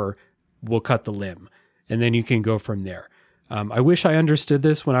 4 will cut the limb, and then you can go from there. I wish I understood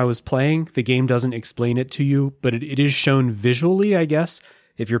this when I was playing. The game doesn't explain it to you, but it is shown visually, I guess.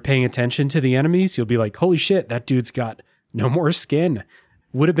 If you're paying attention to the enemies, you'll be like, holy shit, that dude's got no more skin.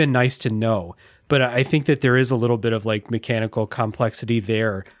 Would have been nice to know. But I think that there is a little bit of like mechanical complexity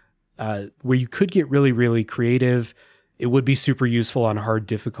there where you could get really, really creative. It would be super useful on hard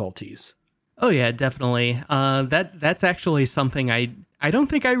difficulties. Oh, yeah, definitely. That's actually something I don't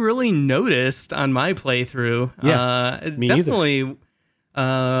think I really noticed on my playthrough. Yeah, me definitely,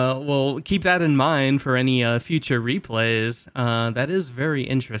 either. We'll keep that in mind for any future replays. That is very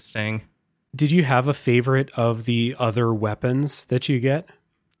interesting. Did you have a favorite of the other weapons that you get?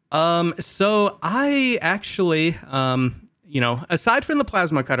 So I actually, aside from the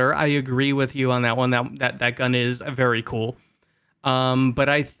plasma cutter, I agree with you on that one. That gun is very cool. But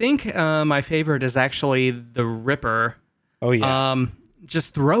I think my favorite is actually the Ripper. Oh yeah.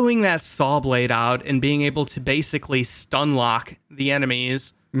 Just throwing that saw blade out and being able to basically stun lock the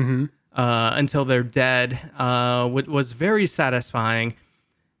enemies until they're dead was very satisfying.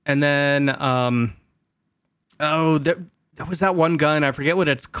 And then, there was that one gun, I forget what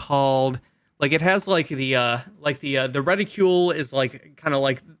it's called. Like it has like the reticule is like kind of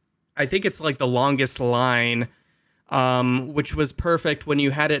like, I think it's like the longest line, which was perfect when you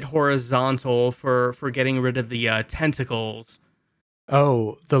had it horizontal for getting rid of the tentacles.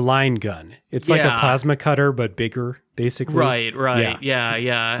 Oh, the line gun. It's like a plasma cutter, but bigger, basically. Right. Yeah.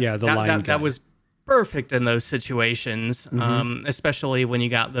 Yeah, the line gun. That was perfect in those situations, especially when you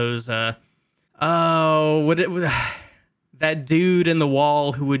got those, that dude in the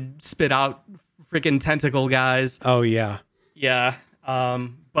wall who would spit out freaking tentacle guys. Oh, yeah. Yeah.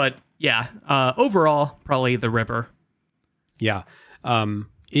 But yeah, overall, probably the Ripper. Yeah.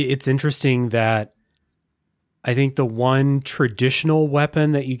 It's interesting that I think the one traditional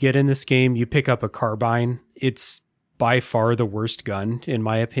weapon that you get in this game, you pick up a carbine. It's by far the worst gun, in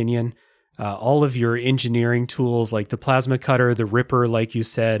my opinion. All of your engineering tools, like the plasma cutter, the Ripper, like you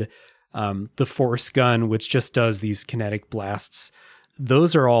said, the Force Gun, which just does these kinetic blasts,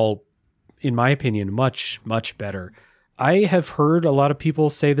 those are all, in my opinion, much, much better. I have heard a lot of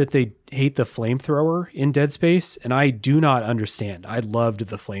people say that they hate the flamethrower in Dead Space, and I do not understand. I loved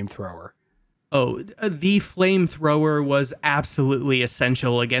the flamethrower. Oh, the flamethrower was absolutely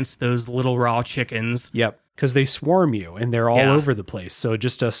essential against those little raw chickens. Yep, because they swarm you, and they're all over the place. So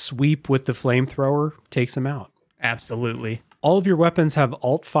just a sweep with the flamethrower takes them out. Absolutely. All of your weapons have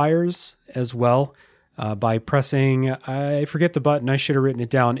alt fires as well. By pressing, I forget the button, I should have written it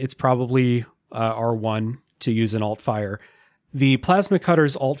down. It's probably R1 to use an alt fire. The plasma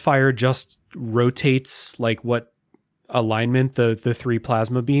cutter's alt fire just rotates like what alignment the 3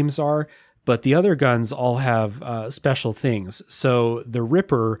 plasma beams are, but the other guns all have special things. So the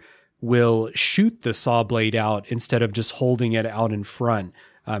Ripper will shoot the saw blade out instead of just holding it out in front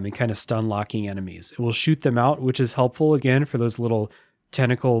and kind of stun locking enemies. It will shoot them out, which is helpful again for those little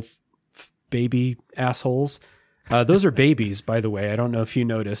tentacle baby assholes. Those are babies, by the way. I don't know if you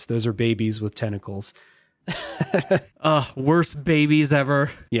noticed. Those are babies with tentacles. Worst babies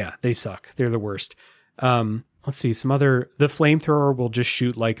ever. Yeah, they suck. They're the worst. Let's see, the flamethrower will just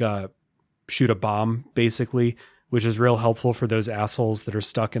shoot a bomb, basically, which is real helpful for those assholes that are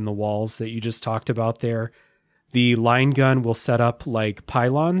stuck in the walls that you just talked about there. The line gun will set up like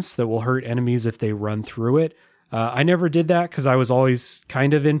pylons that will hurt enemies if they run through it. I never did that because I was always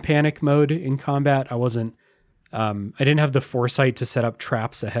kind of in panic mode in combat. I didn't have the foresight to set up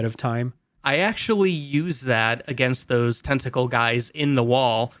traps ahead of time. I actually used that against those tentacle guys in the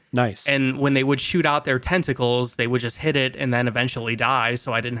wall. Nice. And when they would shoot out their tentacles, they would just hit it and then eventually die,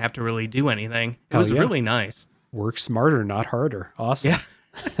 so I didn't have to really do anything. It was really nice. Work smarter, not harder. Awesome.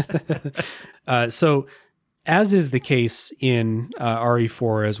 Yeah. So, as is the case in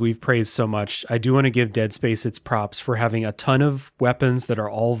RE4, as we've praised so much, I do want to give Dead Space its props for having a ton of weapons that are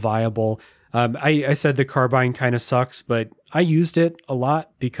all viable. I said the carbine kind of sucks, but I used it a lot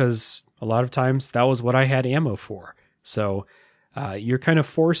because a lot of times that was what I had ammo for. So you're kind of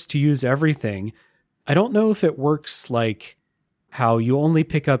forced to use everything. I don't know if it works like how you only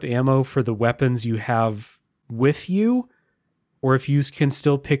pick up ammo for the weapons you have with you, or if you can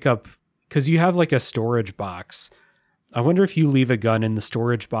still pick up, because you have like a storage box. I wonder if you leave a gun in the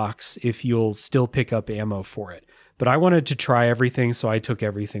storage box, if you'll still pick up ammo for it. But I wanted to try everything, so I took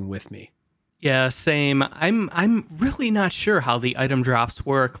everything with me. Yeah, same. I'm really not sure how the item drops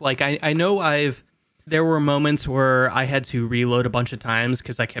work. Like I know there were moments where I had to reload a bunch of times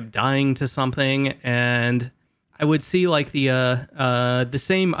because I kept dying to something, and I would see like the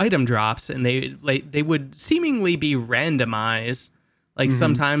same item drops, and they would seemingly be randomized. Like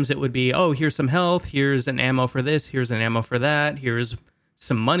sometimes it would be, oh, here's some health, here's an ammo for this, here's an ammo for that, here's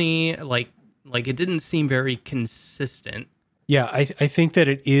some money. Like it didn't seem very consistent. Yeah, I think that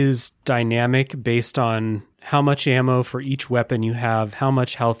it is dynamic based on how much ammo for each weapon you have, how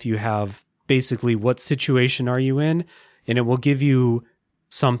much health you have, basically what situation are you in, and it will give you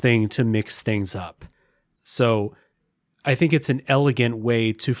something to mix things up. So I think it's an elegant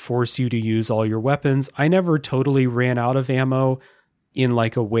way to force you to use all your weapons. I never totally ran out of ammo in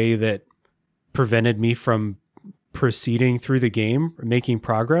like a way that prevented me from proceeding through the game or making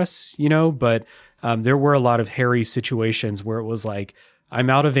progress, but there were a lot of hairy situations where it was like, I'm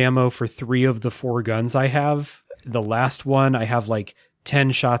out of ammo for 3 of the 4 guns I have. The last one, I have like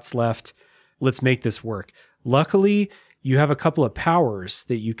 10 shots left. Let's make this work. Luckily, you have a couple of powers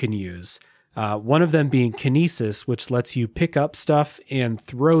that you can use. One of them being kinesis, which lets you pick up stuff and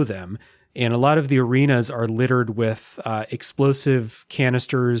throw them. And a lot of the arenas are littered with explosive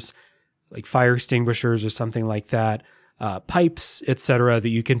canisters, like fire extinguishers or something like that, pipes, etc., that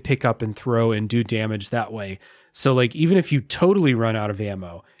you can pick up and throw and do damage that way. So like even if you totally run out of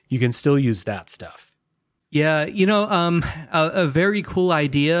ammo, you can still use that stuff. Yeah, a very cool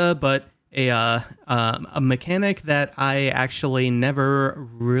idea, but a mechanic that I actually never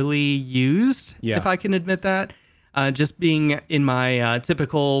really used, if I can admit that. Just being in my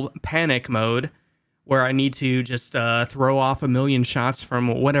typical panic mode, where I need to just throw off a million shots from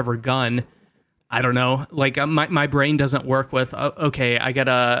whatever gun. I don't know. Like my brain doesn't work with, okay, I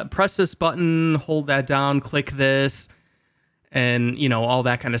gotta press this button, hold that down, click this, and all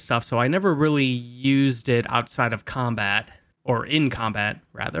that kind of stuff. So I never really used it outside of combat, or in combat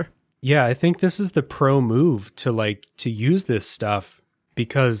rather. Yeah, I think this is the pro move to use this stuff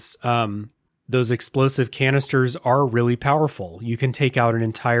because those explosive canisters are really powerful. You can take out an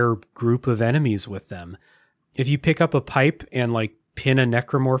entire group of enemies with them. If you pick up a pipe and pin a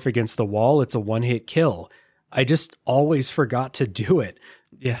necromorph against the wall, it's a one-hit kill. I just always forgot to do it.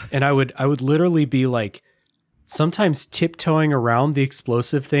 Yeah. And I would literally be sometimes tiptoeing around the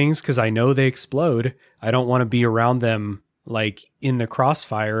explosive things because I know they explode. I don't want to be around them in the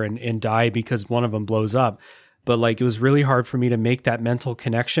crossfire and die because one of them blows up. But it was really hard for me to make that mental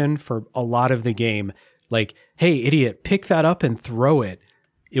connection for a lot of the game. Hey, idiot, pick that up and throw it.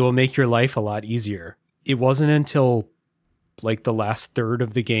 It will make your life a lot easier. It wasn't until the last third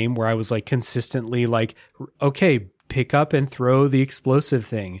of the game where I was consistently okay, pick up and throw the explosive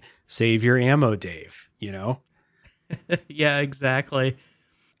thing. Save your ammo, Dave, Yeah, exactly.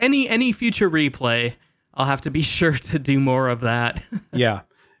 Any future replay, I'll have to be sure to do more of that. Yeah.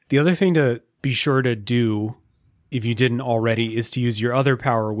 The other thing to be sure to do, if you didn't already, is to use your other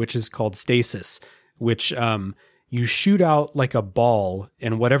power, which is called stasis, which you shoot out like a ball,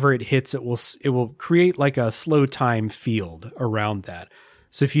 and whatever it hits, it will create a slow time field around that.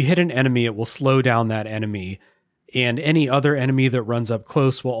 So if you hit an enemy, it will slow down that enemy, and any other enemy that runs up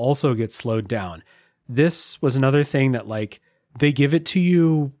close will also get slowed down. This was another thing that they give it to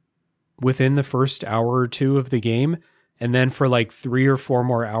you within the first hour or two of the game, and then for 3 or 4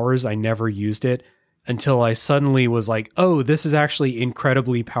 more hours, I never used it until I suddenly was oh, this is actually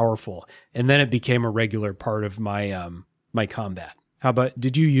incredibly powerful. And then it became a regular part of my my combat. How about,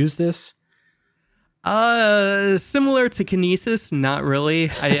 did you use this? Similar to kinesis, not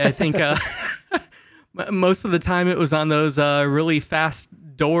really. I think most of the time it was on those really fast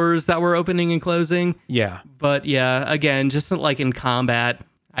doors that were opening and closing. Yeah. But yeah, again, just in combat,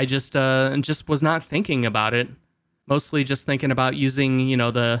 I just was not thinking about it. Mostly just thinking about using,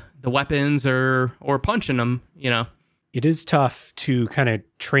 the weapons or punching them, It is tough to kind of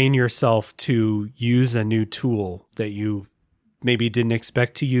train yourself to use a new tool that you maybe didn't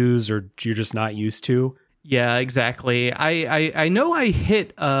expect to use or you're just not used to. Yeah, exactly. I know I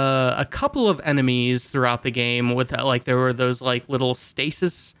hit a couple of enemies throughout the game with there were those little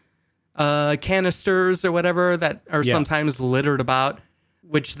stasis canisters or whatever that are sometimes littered about,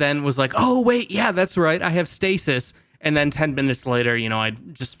 which then was oh wait, yeah, that's right, I have stasis. And then 10 minutes later,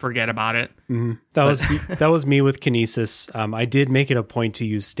 I'd just forget about it. Mm-hmm. That was me with kinesis. I did make it a point to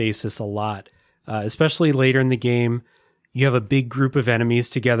use stasis a lot, especially later in the game. You have a big group of enemies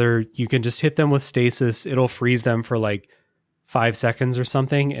together. You can just hit them with stasis. It'll freeze them for 5 seconds or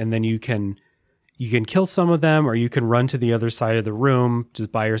something, and then you can you can kill some of them, or you can run to the other side of the room to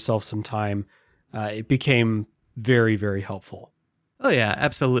buy yourself some time. It became very, very helpful. Oh yeah,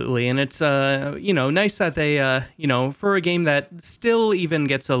 absolutely. And it's nice that they for a game that still even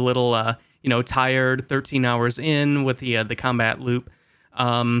gets a little tired 13 hours in with the combat loop.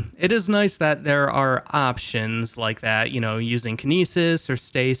 It is nice that there are options like that, using kinesis or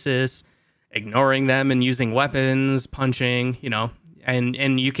stasis, ignoring them and using weapons, punching,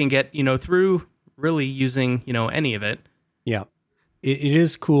 and you can get, through really using, any of it. Yeah. It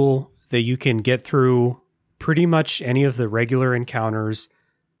is cool that you can get through pretty much any of the regular encounters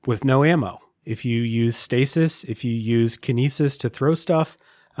with no ammo. If you use stasis, if you use kinesis to throw stuff,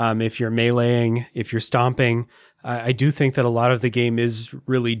 if you're meleeing, if you're stomping, I do think that a lot of the game is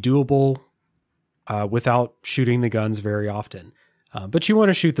really doable without shooting the guns very often. But you want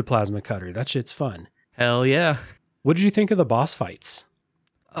to shoot the plasma cutter. That shit's fun. Hell yeah. What did you think of the boss fights?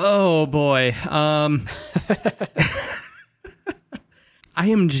 Oh boy. I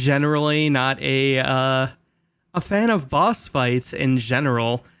am generally not a fan of boss fights in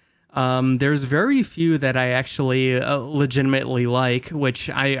general. There's very few that I actually legitimately like, which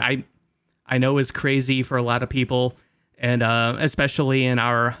I know is crazy for a lot of people, and especially in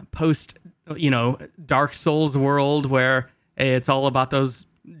our post, Dark Souls world where it's all about those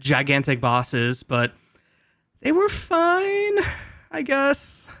gigantic bosses, but they were fine, I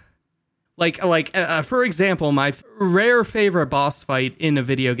guess. For example, my rare favorite boss fight in a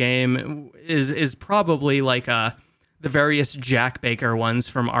video game is probably the various Jack Baker ones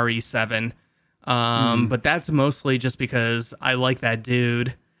from RE7. But that's mostly just because I like that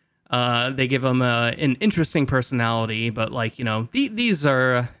dude. They give him an interesting personality, but these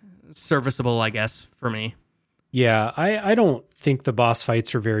are serviceable, I guess, for me. Yeah, I don't think the boss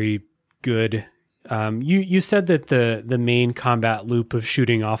fights are very good. You said that the main combat loop of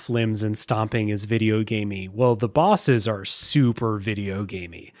shooting off limbs and stomping is video gamey. Well, the bosses are super video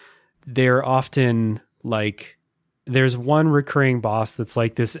gamey. They're often there's one recurring boss that's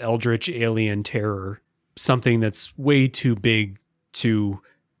like this eldritch alien terror, something that's way too big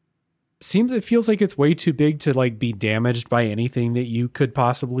it feels like it's way too big to be damaged by anything that you could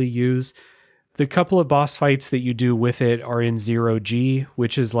possibly use. The couple of boss fights that you do with it are in 0G,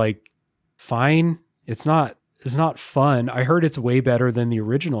 which is fine. It's not fun. I heard it's way better than the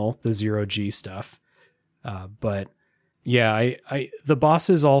original, the 0G stuff. But yeah, the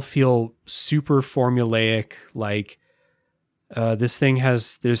bosses all feel super formulaic. This thing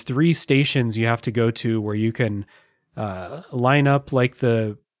there's 3 stations you have to go to where you can line up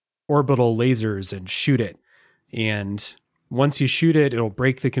the orbital lasers and shoot it. And once you shoot it, it'll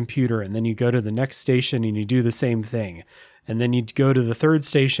break the computer. And then you go to the next station and you do the same thing. And then you go to the 3rd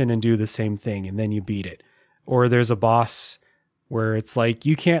station and do the same thing. And then you beat it. Or there's a boss where it's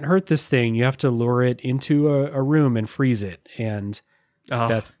you can't hurt this thing. You have to lure it into a room and freeze it. And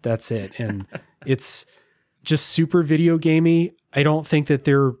that's it. And it's just super video gamey. I don't think that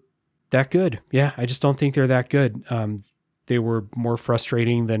they're that good. Yeah, I just don't think they're that good. They were more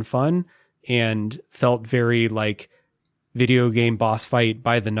frustrating than fun and felt very video game boss fight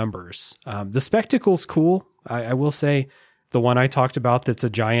by the numbers. The spectacle's cool. I will say the one I talked about that's a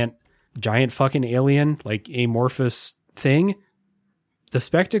giant fucking alien, amorphous thing. The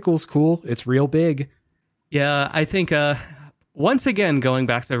spectacle's cool. It's real big. Yeah, I think once again, going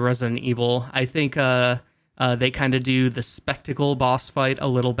back to Resident Evil, I think they kind of do the spectacle boss fight a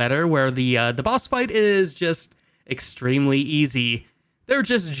little better, where the boss fight is just extremely easy. They're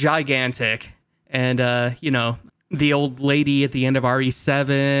just gigantic. And, the old lady at the end of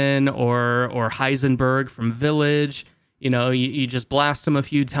RE7 or Heisenberg from Village, you just blast them a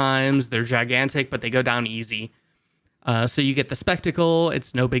few times. They're gigantic, but they go down easy. So you get the spectacle.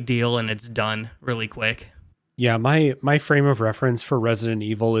 It's no big deal, and it's done really quick. Yeah, my frame of reference for Resident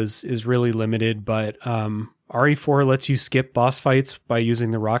Evil is really limited, but RE4 lets you skip boss fights by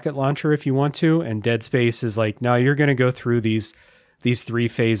using the rocket launcher if you want to, and Dead Space is no, you're going to go through these 3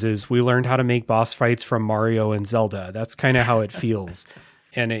 phases. We learned how to make boss fights from Mario and Zelda. That's kind of how it feels.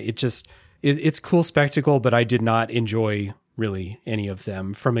 And it's cool spectacle, but I did not enjoy really any of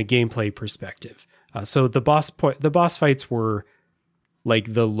them from a gameplay perspective. So the boss fights were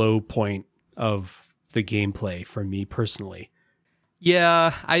the low point of the gameplay for me personally.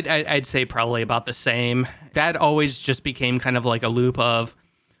 Yeah, I'd say probably about the same. That always just became kind of a loop of,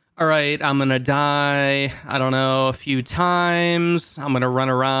 all right, I'm going to die, I don't know, a few times. I'm going to run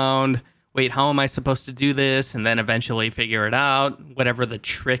around. Wait, how am I supposed to do this? And then eventually figure it out, whatever the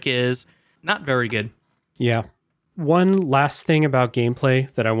trick is. Not very good. Yeah. One last thing about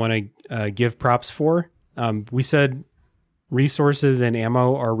gameplay that I want to give props for. We said resources and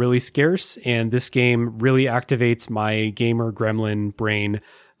ammo are really scarce, and this game really activates my gamer gremlin brain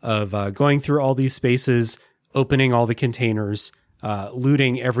of going through all these spaces, opening all the containers,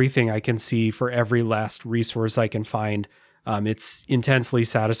 looting everything I can see for every last resource I can find. It's intensely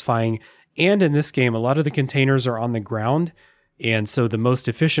satisfying. And in this game, a lot of the containers are on the ground, and so the most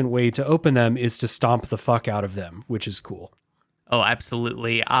efficient way to open them is to stomp the fuck out of them, which is cool. Oh,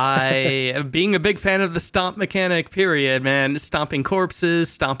 absolutely. Being a big fan of the stomp mechanic, period, man. Stomping corpses,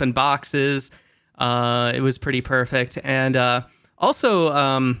 stomping boxes. It was pretty perfect. And also,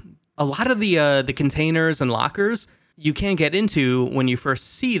 a lot of the containers and lockers you can't get into when you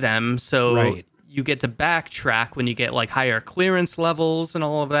first see them. So you get to backtrack when you get like higher clearance levels and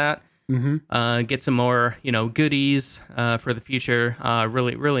all of that. Mm-hmm. Get some more, goodies for the future.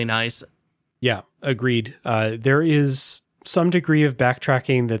 Really, really nice. Yeah, agreed. There is some degree of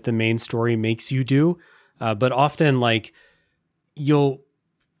backtracking that the main story makes you do, but often like you'll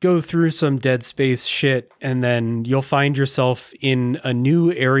go through some Dead Space shit and then you'll find yourself in a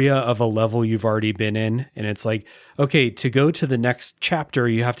new area of a level you've already been in, and it's like, okay, to go to the next chapter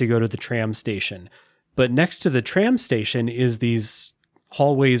you have to go to the tram station, but next to the tram station is these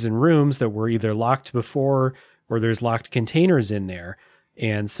hallways and rooms that were either locked before or there's locked containers in there,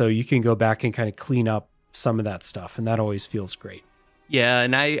 and so you can go back and kind of clean up some of that stuff, and that always feels great. Yeah,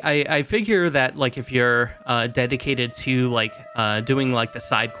 and I figure that like if you're dedicated to like doing like the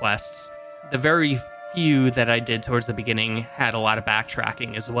side quests, the very few that I did towards the beginning had a lot of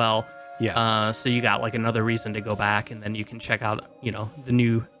backtracking as well. Yeah. So you got like another reason to go back, and then you can check out the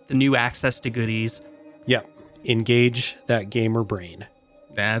new access to goodies. Yeah. Engage that gamer brain.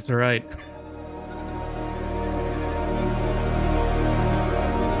 That's right.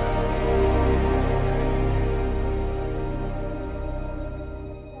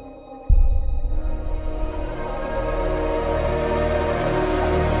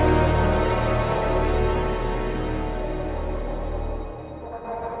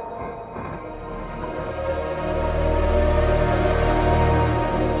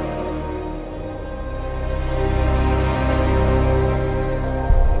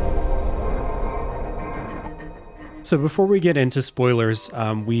 So before we get into spoilers,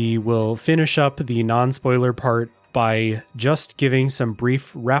 we will finish up the non-spoiler part by just giving some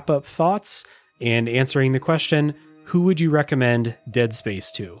brief wrap-up thoughts and answering the question, who would you recommend Dead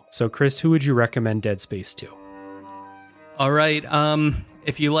Space to? So Chris, who would you recommend Dead Space to? All right.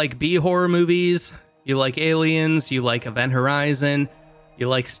 If you like B-horror movies, you like aliens, you like Event Horizon, you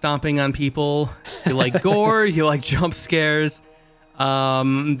like stomping on people, you like gore, you like jump scares,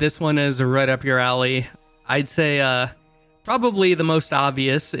 this one is right up your alley. I'd say probably the most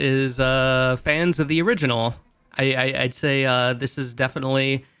obvious is fans of the original. I'd say this is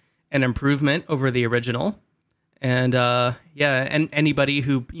definitely an improvement over the original. And and anybody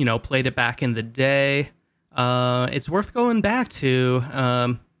who played it back in the day, it's worth going back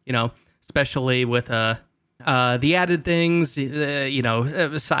to. Especially with the added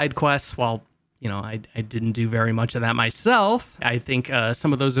things, side quests. While I didn't do very much of that myself, I think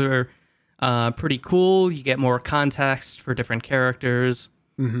some of those are pretty cool. You get more context for different characters.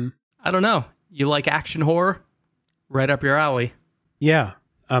 Mm-hmm. I don't know. You like action horror? Right up your alley. Yeah.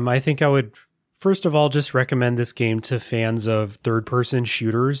 I think I would, first of all, just recommend this game to fans of third-person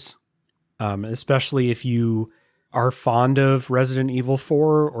shooters, especially if you are fond of Resident Evil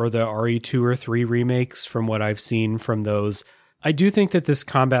 4 or the RE2 or 3 remakes from what I've seen from those. I do think that this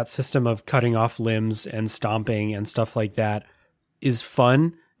combat system of cutting off limbs and stomping and stuff like that is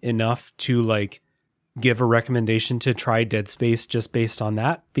fun enough to like give a recommendation to try Dead Space just based on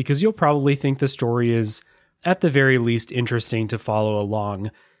that, because you'll probably think the story is at the very least interesting to follow along,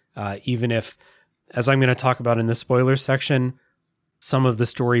 even if, as I'm going to talk about in the spoiler section, some of the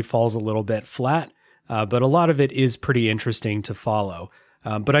story falls a little bit flat, but a lot of it is pretty interesting to follow.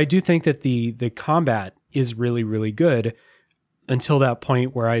 But I do think that the combat is really, really good until that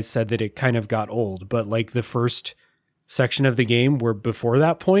point where I said that it kind of got old. But like the first section of the game where before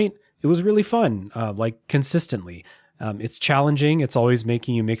that point, it was really fun, like consistently. It's challenging. It's always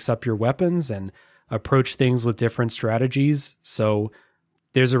making you mix up your weapons and approach things with different strategies. So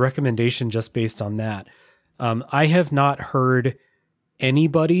there's a recommendation just based on that. I have not heard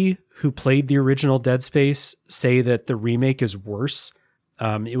anybody who played the original Dead Space say that the remake is worse.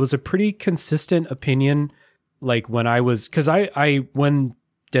 It was a pretty consistent opinion. Like when when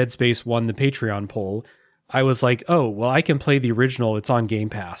Dead Space won the Patreon poll, I was like, oh, well, I can play the original. It's on Game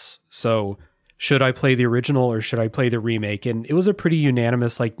Pass. So should I play the original or should I play the remake? And it was a pretty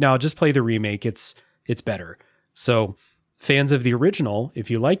unanimous, like, no, just play the remake. It's better. So fans of the original, if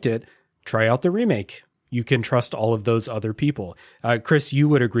you liked it, try out the remake. you can trust all of those other people. Chris, you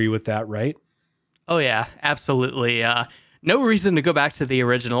would agree with that, right? Oh yeah, absolutely. No reason to go back to the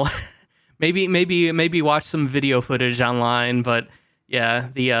original. maybe watch some video footage online, but yeah,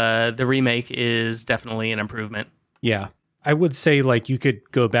 the remake is definitely an improvement. Yeah. I would say like you could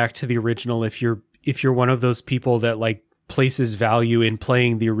go back to the original if you're one of those people that like places value in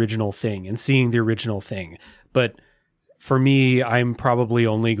playing the original thing and seeing the original thing. But for me, I'm probably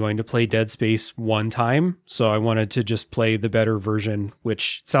only going to play Dead Space one time, so I wanted to just play the better version,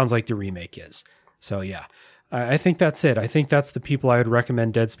 which sounds like the remake is. So yeah, I think that's it. I think that's the people I would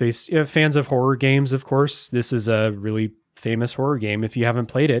recommend Dead Space. Fans of horror games, of course. This is a really famous horror game. If you haven't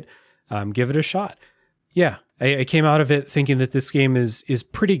played it, give it a shot. Yeah, I came out of it thinking that this game is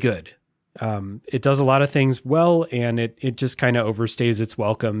pretty good. It does a lot of things well, and it just kind of overstays its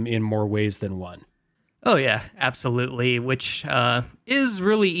welcome in more ways than one. Oh yeah, absolutely. Which is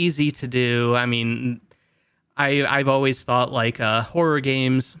really easy to do. I mean, I've always thought like horror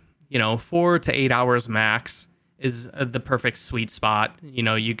games, 4 to 8 hours max is the perfect sweet spot.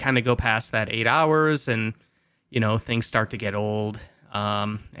 You kind of go past that 8 hours, and things start to get old.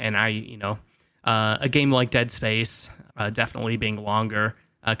 And a game like Dead Space, definitely being longer,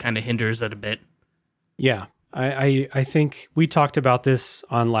 kind of hinders it a bit. Yeah. I think we talked about this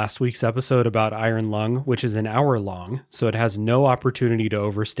on last week's episode about Iron Lung, which is an hour long, so it has no opportunity to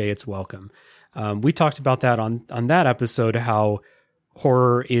overstay its welcome. We talked about that on that episode, how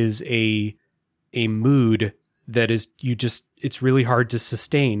horror is a mood that is it's really hard to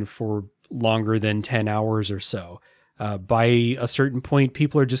sustain for longer than 10 hours or so. By a certain point,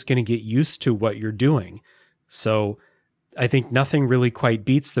 people are just going to get used to what you're doing. So I think nothing really quite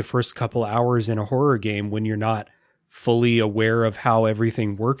beats the first couple hours in a horror game when you're not fully aware of how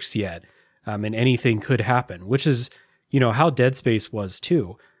everything works yet. And anything could happen, which is, how Dead Space was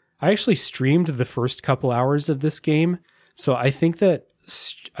too. I actually streamed the first couple hours of this game. So I think that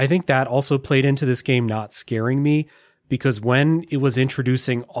also played into this game not scaring me, because when it was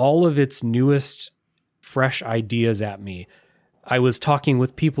introducing all of its newest fresh ideas at me, I was talking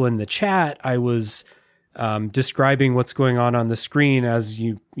with people in the chat. I was describing what's going on the screen as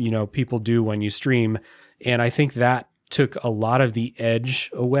people do when you stream. And I think that took a lot of the edge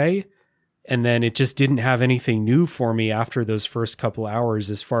away. And then it just didn't have anything new for me after those first couple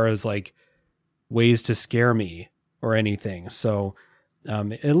hours as far as like ways to scare me or anything. So a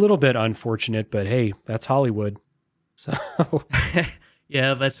little bit unfortunate, but hey, that's Hollywood. So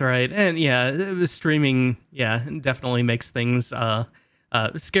yeah, that's right. And yeah, streaming, definitely makes things,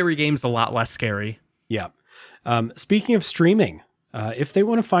 scary games a lot less scary. Yeah. Speaking of streaming, if they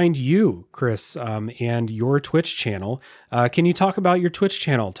want to find you, Chris, and your Twitch channel, can you talk about your Twitch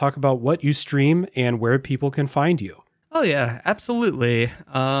channel? Talk about what you stream and where people can find you. Oh yeah, absolutely.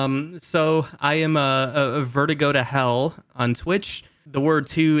 So I am a Vertigo2Hell on Twitch. The word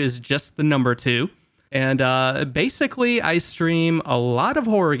 2 is just the number 2. And basically I stream a lot of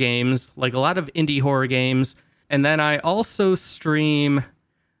horror games, like a lot of indie horror games. And then I also stream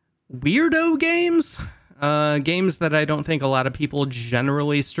weirdo games, games that I don't think a lot of people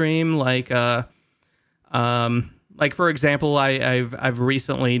generally stream. Like for example, I've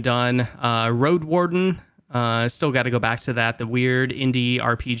recently done Road Warden. Still got to go back to that. The weird indie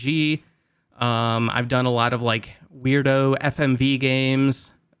RPG. I've done a lot of like weirdo FMV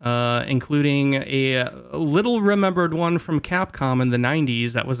games, including a little remembered one from Capcom in the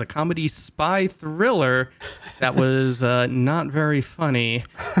 90s that was a comedy spy thriller that was not very funny.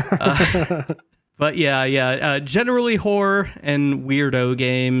 But generally horror and weirdo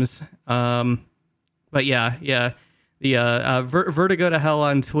games. But the Vertigo2Hell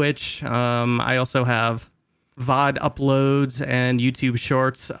on Twitch. I also have VOD uploads and YouTube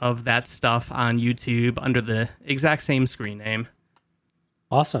shorts of that stuff on YouTube under the exact same screen name.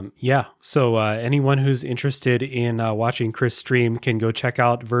 Awesome. Yeah. So anyone who's interested in watching Chris stream can go check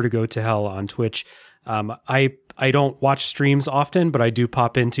out Vertigo2Hell on Twitch. I don't watch streams often, but I do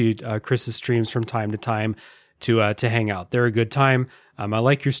pop into Chris's streams from time to time to hang out. They're a good time. I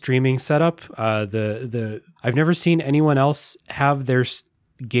like your streaming setup. I've never seen anyone else have their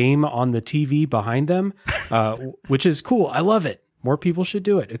game on the TV behind them, which is cool. I love it. More people should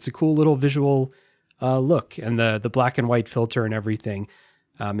do it. It's a cool little visual look, and the black and white filter and everything.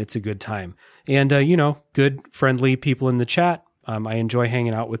 It's a good time. And, good, friendly people in the chat. I enjoy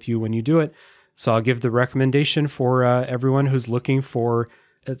hanging out with you when you do it. So I'll give the recommendation for everyone who's looking for,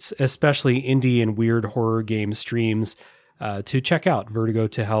 especially indie and weird horror game streams, to check out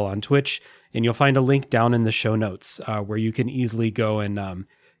Vertigo2Hell on Twitch. And you'll find a link down in the show notes where you can easily go and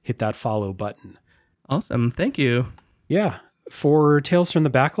hit that follow button. Awesome. Thank you. Yeah. for Tales from the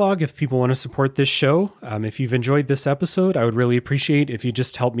Backlog, if people want to support this show, if you've enjoyed this episode, I would really appreciate if you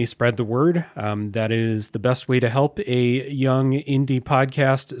just help me spread the word. That is the best way to help a young indie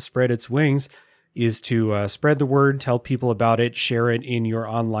podcast spread its wings, is to spread the word, tell people about it, share it in your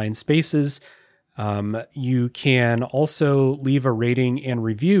online spaces. You can also leave a rating and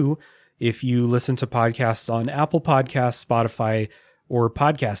review if you listen to podcasts on Apple Podcasts, Spotify, or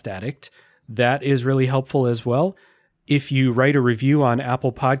Podcast Addict. That is really helpful as well. If you write a review on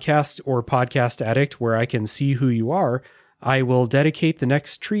Apple Podcasts or Podcast Addict where I can see who you are, I will dedicate the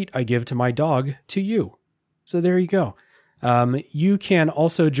next treat I give to my dog to you. So there you go. You can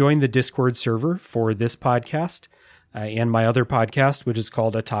also join the Discord server for this podcast and my other podcast, which is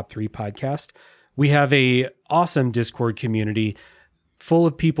called A Top 3 Podcast. We have a awesome Discord community full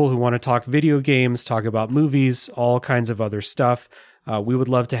of people who want to talk video games, talk about movies, all kinds of other stuff. We would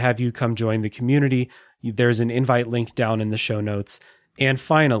love to have you come join the community. There's an invite link down in the show notes. And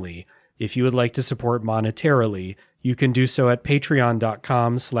finally, if you would like to support monetarily, you can do so at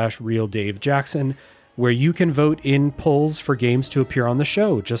patreon.com/realdavejackson, where you can vote in polls for games to appear on the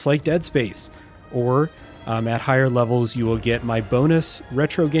show, just like Dead Space. Or at higher levels, you will get my bonus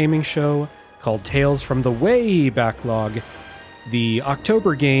retro gaming show called Tales from the Way Backlog. The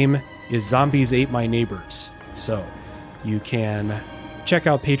October game is Zombies Ate My Neighbors. So you can check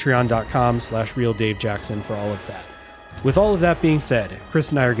out patreon.com/realdavejackson for all of that. With all of that being said, Chris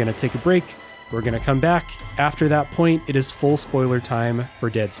and I are going to take a break. We're going to come back. After that point, it is full spoiler time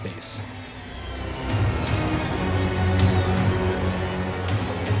for Dead Space.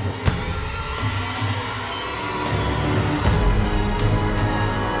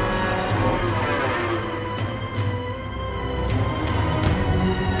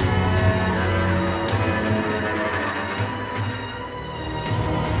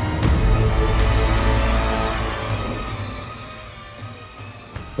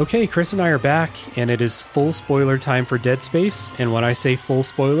 Okay, Chris and I are back, and it is full spoiler time for Dead Space. And when I say full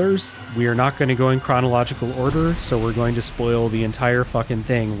spoilers, we are not going to go in chronological order, so we're going to spoil the entire fucking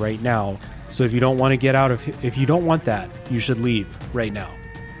thing right now. So if you don't want to get out of, if you don't want that, you should leave right now.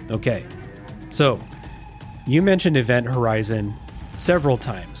 Okay. So, you mentioned Event Horizon several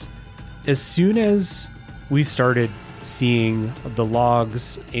times. As soon as we started seeing the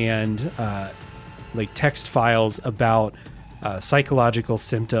logs and like text files about psychological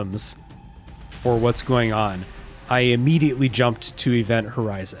symptoms for what's going on, I immediately jumped to Event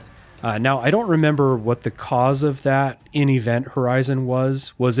Horizon. Now, I don't remember what the cause of that in Event Horizon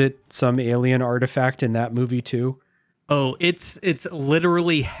was. Was it some alien artifact in that movie too? Oh, it's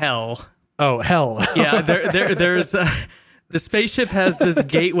literally hell. Oh, hell. Yeah, there's the spaceship has this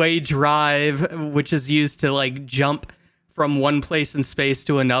gateway drive, which is used to like jump from one place in space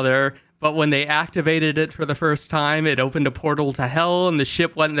to another. But when they activated it for the first time, it opened a portal to hell, and the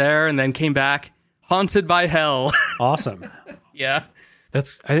ship went there and then came back haunted by hell. Awesome. Yeah.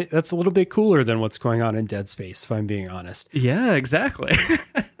 That's a little bit cooler than what's going on in Dead Space, if I'm being honest. Yeah, exactly.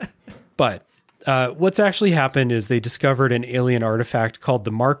 But what's actually happened is they discovered an alien artifact called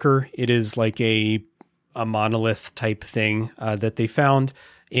the Marker. It is like a monolith type thing that they found.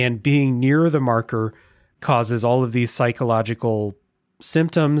 And being near the Marker causes all of these psychological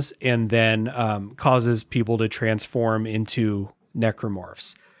symptoms and then causes people to transform into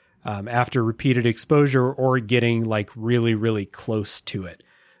necromorphs after repeated exposure or getting like really, really close to it.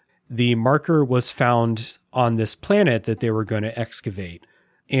 The Marker was found on this planet that they were going to excavate.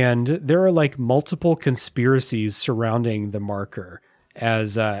 And there are like multiple conspiracies surrounding the Marker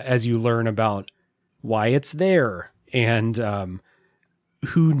as you learn about why it's there and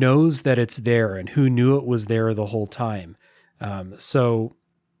who knows that it's there and who knew it was there the whole time. So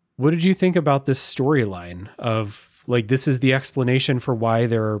what did you think about this storyline of like, this is the explanation for why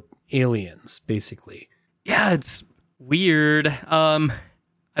there are aliens, basically? Yeah, it's weird. I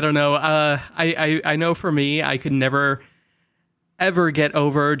don't know. I know for me, I could never ever get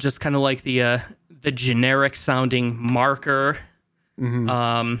over just kind of like the generic sounding Marker.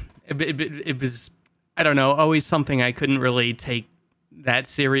 Mm-hmm. It was, I don't know, always something I couldn't really take that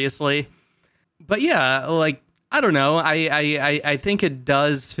seriously. But yeah, like, I don't know. I think it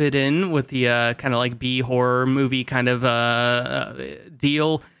does fit in with the kind of like B horror movie kind of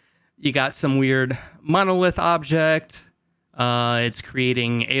deal. You got some weird monolith object. It's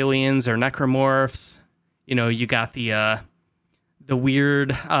creating aliens or necromorphs. You know, you got the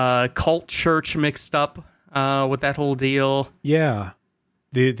weird cult church mixed up with that whole deal. Yeah,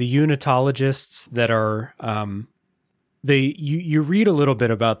 the unitologists that are you read a little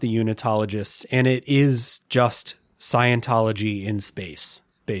bit about the unitologists, and it is just Scientology in space,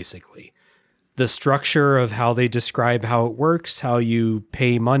 basically. the structure of how they describe how it works, how you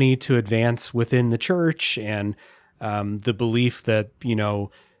pay money to advance within the church, and the belief that,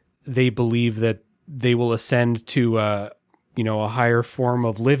 they believe that they will ascend to a higher form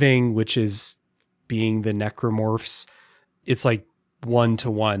of living, which is being the necromorphs. It's like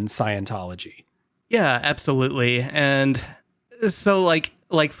one-to-one Scientology. Yeah, absolutely. And so like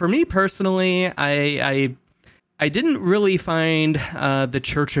for me personally, I didn't really find the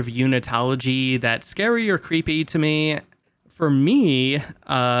Church of Unitology that scary or creepy to me. For me,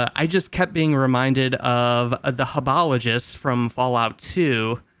 I just kept being reminded of the Hubologists from Fallout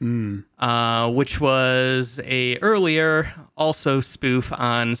 2, which was a earlier also spoof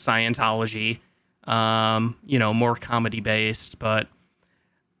on Scientology, more comedy based, but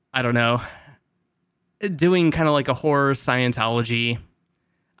I don't know, doing kind of like a horror Scientology.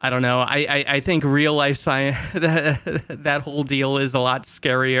 I don't know. I think real life science, that whole deal is a lot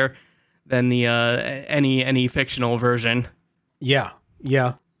scarier than the any fictional version. Yeah.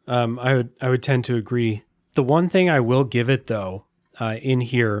 I would tend to agree. The one thing I will give it though, in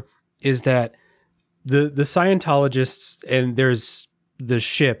here is that the Scientologists, and there's the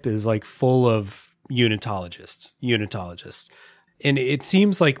ship is like full of Unitologists. And it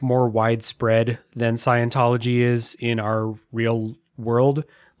seems like more widespread than Scientology is in our real world.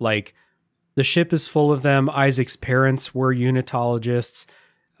 Like, the ship is full of them. Isaac's parents were Unitologists.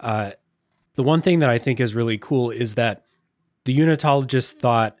 The one thing that I think is really cool is that the Unitologists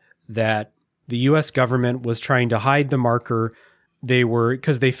thought that the U.S. government was trying to hide the marker.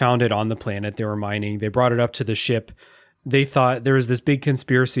 Because they found it on the planet they were mining. They brought it up to the ship. They thought there was this big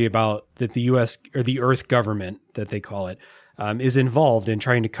conspiracy about that the U.S. or the Earth government, that they call it, is involved in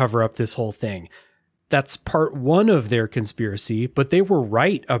trying to cover up this whole thing. That's part one of their conspiracy, but they were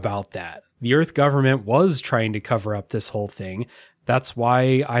right about that. The Earth government was trying to cover up this whole thing. That's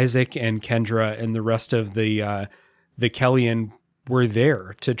why Isaac and Kendra and the rest of the Kellyan were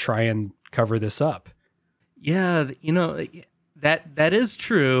there, to try and cover this up. Yeah, that is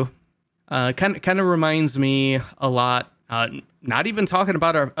true. Kind of reminds me a lot. Not even talking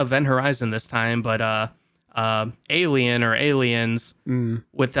about our Event Horizon this time, but Alien or Aliens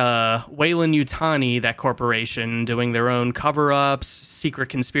with Weyland Yutani, that corporation, doing their own cover-ups, secret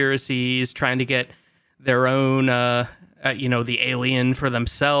conspiracies, trying to get their own, the alien for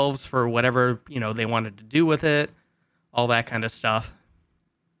themselves for whatever, they wanted to do with it, all that kind of stuff.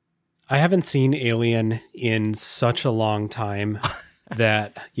 I haven't seen Alien in such a long time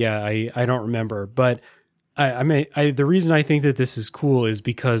that, I don't remember. But the reason I think that this is cool is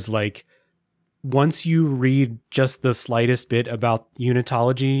because, like, once you read just the slightest bit about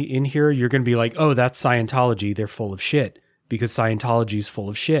Unitology in here, you're going to be like, oh, that's Scientology. They're full of shit, because Scientology is full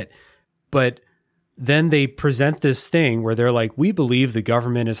of shit. But then they present this thing where they're like, we believe the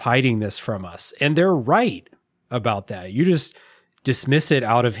government is hiding this from us. And they're right about that. You just dismiss it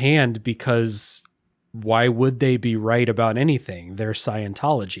out of hand, because why would they be right about anything? They're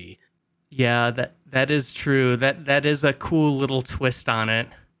Scientology. Yeah, that is true. That is a cool little twist on it.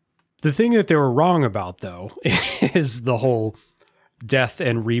 The thing that they were wrong about, though, is the whole death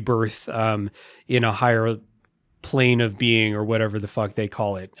and rebirth in a higher plane of being, or whatever the fuck they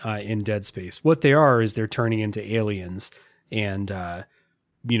call it in Dead Space. What they are is they're turning into aliens, and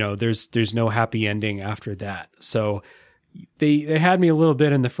there's no happy ending after that. So they had me a little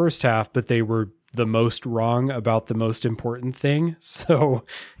bit in the first half, but they were the most wrong about the most important thing. So,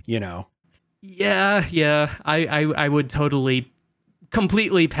 Yeah. I would totally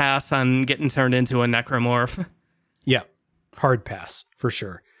completely pass on getting turned into a necromorph. Yeah, hard pass for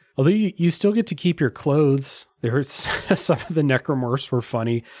sure. Although you still get to keep your clothes. Some of the necromorphs were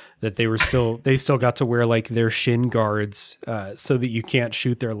funny that they still got to wear like their shin guards so that you can't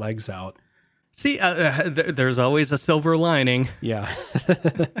shoot their legs out. See, there's always a silver lining. Yeah.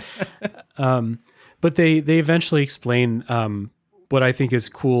 But they eventually explain what I think is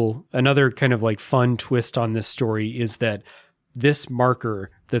cool. Another kind of like fun twist on this story is that this marker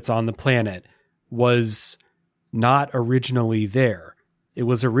that's on the planet was not originally there. It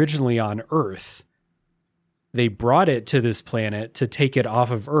was originally on Earth. They brought it to this planet to take it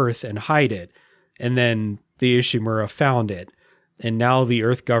off of Earth and hide it. And then the Ishimura found it. And now the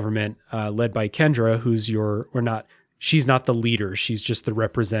Earth government, led by Kendra, she's not the leader. She's just the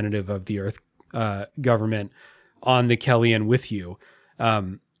representative of the Earth government on the Kellyan with you.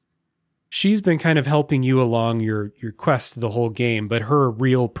 She's been kind of helping you along your quest the whole game, but her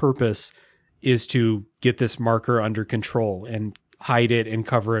real purpose is to get this marker under control and hide it and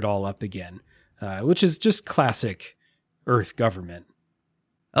cover it all up again, which is just classic Earth government.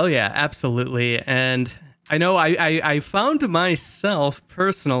 Oh, yeah, absolutely. And I know I found myself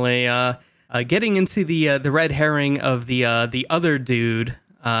personally, getting into the red herring of the other dude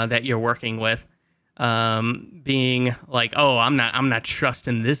that you're working with, being like, oh, I'm not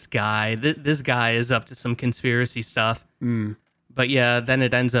trusting this guy. This guy is up to some conspiracy stuff. But yeah, then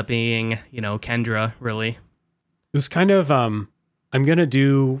it ends up being, Kendra, really. It was kind of, I'm going to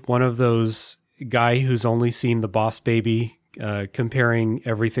do one of those guy who's only seen the Boss Baby, comparing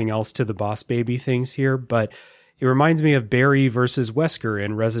everything else to the Boss Baby things here, but it reminds me of Barry versus Wesker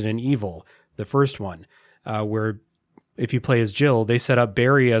in Resident Evil, the first one, where if you play as Jill, they set up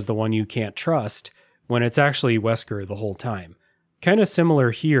Barry as the one you can't trust when it's actually Wesker the whole time. Kind of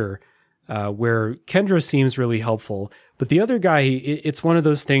similar here, where Kendra seems really helpful, but the other guy, it's one of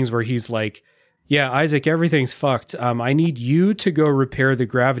those things where he's like, yeah, Isaac, everything's fucked. I need you to go repair the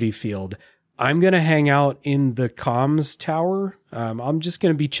gravity field. I'm going to hang out in the comms tower. I'm just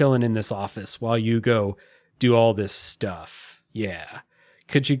going to be chilling in this office while you go do all this stuff. Yeah.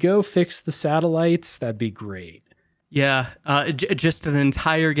 Could you go fix the satellites? That'd be great. Yeah. Just an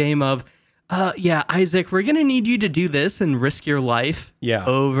entire game of, yeah, Isaac, we're going to need you to do this and risk your life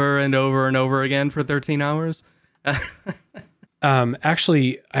over and over and over again for 13 hours.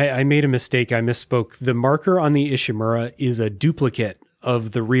 Actually, I made a mistake. I misspoke. The marker on the Ishimura is a duplicate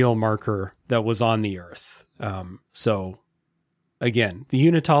of the real marker that was on the Earth. So, again, the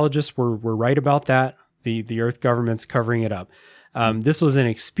unitologists were right about that. The Earth government's covering it up. This was an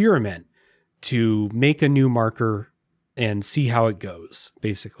experiment to make a new marker and see how it goes,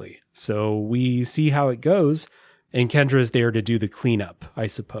 basically. So we see how it goes, and Kendra's there to do the cleanup, I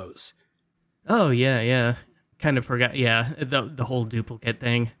suppose. Oh, yeah. Kind of forgot. Yeah, the whole duplicate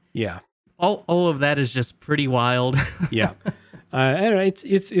thing. Yeah. All of that is just pretty wild. Yeah. And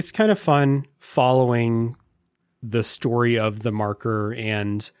it's kind of fun following the story of the marker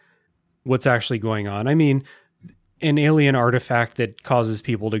and what's actually going on. I mean, an alien artifact that causes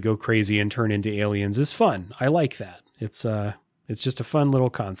people to go crazy and turn into aliens is fun. I like that. It's just a fun little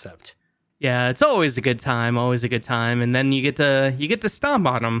concept. Yeah, it's always a good time, and then you get to stomp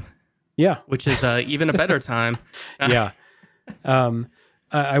on them. Yeah, which is even a better time. Yeah.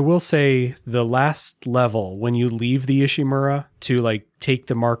 I will say the last level, when you leave the Ishimura to like take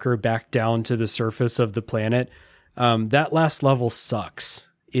the marker back down to the surface of the planet, that last level sucks.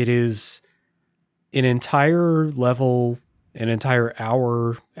 It is an entire level, an entire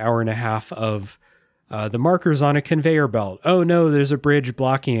hour and a half of the marker's on a conveyor belt. Oh no, there's a bridge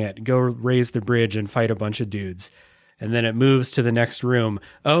blocking it. Go raise the bridge and fight a bunch of dudes. And then it moves to the next room.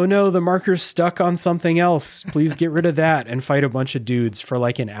 Oh no, the marker's stuck on something else. Please get rid of that and fight a bunch of dudes for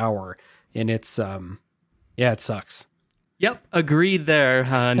like an hour. And it's, it sucks. Yep, agreed there.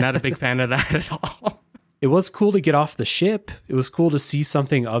 Not a big fan of that at all. It was cool to get off the ship. It was cool to see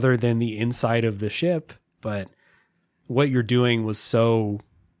something other than the inside of the ship. But what you're doing was so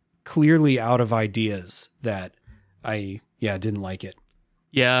clearly out of ideas that I didn't like it.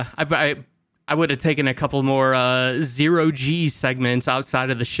 Yeah, I would have taken a couple more zero-G segments outside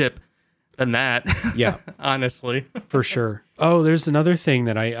of the ship than that. Yeah. Honestly. For sure. Oh, there's another thing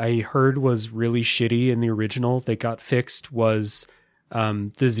that I heard was really shitty in the original that got fixed was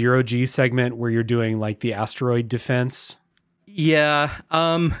the zero-G segment where you're doing like the asteroid defense. Yeah.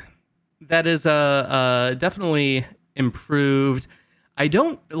 That is definitely improved. I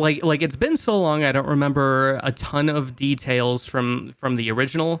don't like it's been so long I don't remember a ton of details from the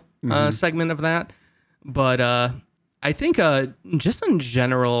original segment of that, but I think just in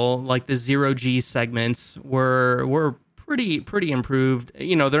general, like the zero-G segments were pretty improved.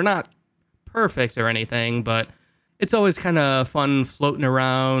 They're not perfect or anything, but it's always kind of fun floating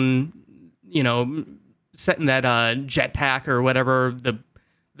around, setting that jetpack or whatever,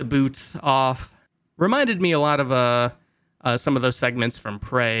 the boots off. Reminded me a lot of some of those segments from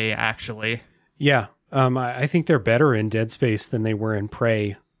Prey, actually. Yeah, I think they're better in Dead Space than they were in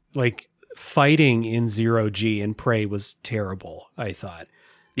Prey. Like, fighting in zero-G in Prey was terrible, I thought.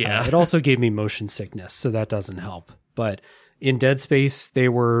 Yeah. It also gave me motion sickness, so that doesn't help. But in Dead Space, they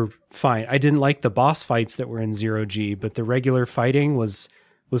were fine. I didn't like the boss fights that were in zero-G, but the regular fighting was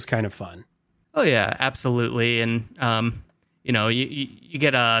kind of fun. Oh, yeah, absolutely. And, you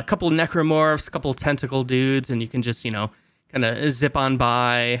get a couple necromorphs, a couple tentacle dudes, and you can just, kind of zip on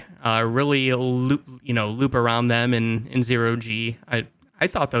by, really loop around them in zero-G. I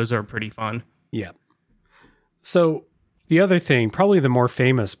thought those are pretty fun. Yeah. So the other thing, probably the more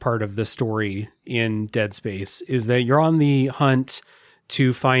famous part of the story in Dead Space, is that you're on the hunt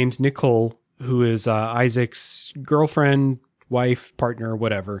to find Nicole, who is Isaac's girlfriend, wife, partner,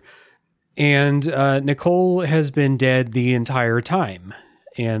 whatever. And Nicole has been dead the entire time.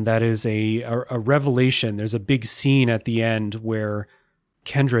 And that is a revelation. There's a big scene at the end where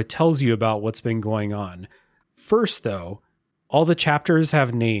Kendra tells you about what's been going on. First, though, all the chapters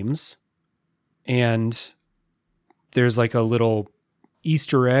have names, and there's like a little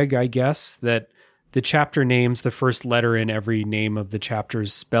Easter egg, I guess, that the chapter names, the first letter in every name of the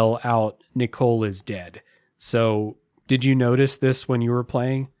chapters spell out Nicole is dead. So did you notice this when you were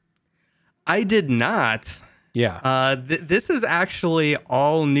playing? I did not. Yeah. This is actually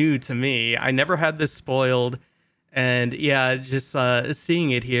all new to me. I never had this spoiled. And yeah, just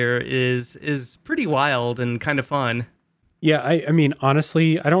seeing it here is pretty wild and kind of fun. Yeah, I mean,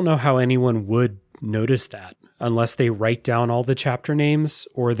 honestly, I don't know how anyone would notice that unless they write down all the chapter names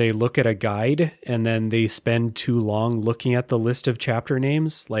or they look at a guide and then they spend too long looking at the list of chapter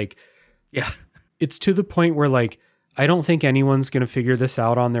names. Like, yeah, it's to the point where, like, I don't think anyone's going to figure this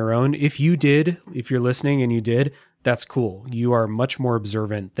out on their own. If you did, if you're listening and you did, that's cool. You are much more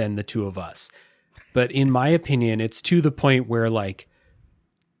observant than the two of us. But in my opinion, it's to the point where, like,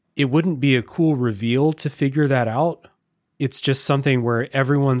 it wouldn't be a cool reveal to figure that out. It's just something where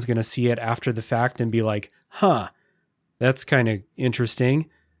everyone's going to see it after the fact and be like, huh, that's kind of interesting.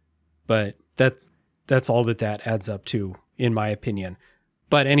 But that's all that adds up to, in my opinion.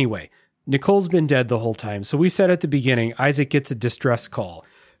 But anyway, Nicole's been dead the whole time. So we said at the beginning, Isaac gets a distress call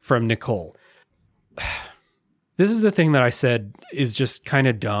from Nicole. This is the thing that I said is just kind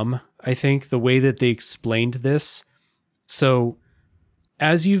of dumb. I think the way that they explained this. So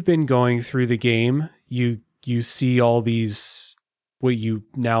as you've been going through the game, you see all these, what you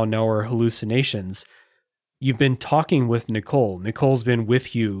now know are hallucinations. You've been talking with Nicole. Nicole's been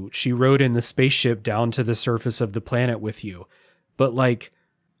with you. She rode in the spaceship down to the surface of the planet with you. But like,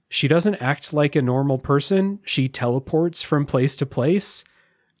 she doesn't act like a normal person. She teleports from place to place.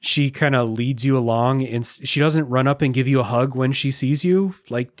 She kind of leads you along, and she doesn't run up and give you a hug when she sees you.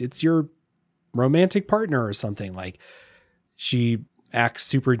 Like it's your romantic partner or something. Like she acts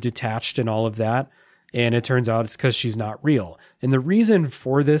super detached and all of that. And it turns out it's because she's not real. And the reason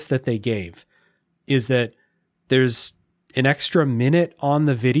for this that they gave is that there's an extra minute on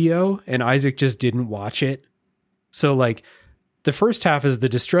the video and Isaac just didn't watch it. So like the first half is the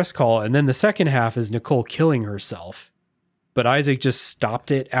distress call and then the second half is Nicole killing herself. But Isaac just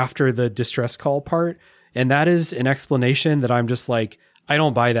stopped it after the distress call part. And that is an explanation that I'm just like, I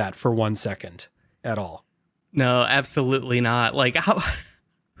don't buy that for 1 second at all. No, absolutely not. Like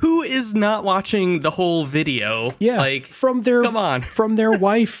who is not watching the whole video? Yeah, like from their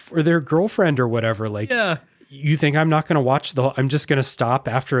wife or their girlfriend or whatever. Like, yeah, you think I'm not going to watch I'm just going to stop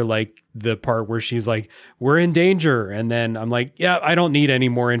after like the part where she's like, we're in danger. And then I'm like, yeah, I don't need any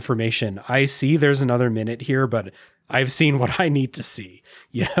more information. I see there's another minute here, but I've seen what I need to see,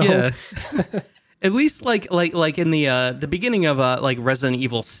 you know? Yeah. At least like in the beginning of like Resident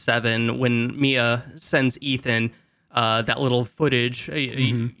Evil 7, when Mia sends Ethan that little footage,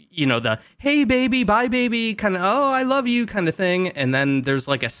 you know, the hey baby, bye baby, kind of, oh I love you kind of thing, and then there's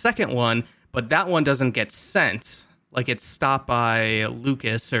like a second one, but that one doesn't get sent. Like it's stopped by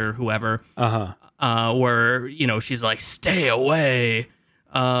Lucas or whoever. Where you know she's like stay away.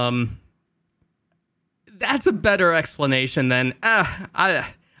 That's a better explanation than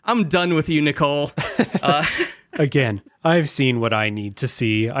I'm done with you, Nicole. Again, I've seen what I need to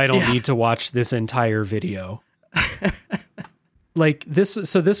see. I don't need to watch this entire video. Like this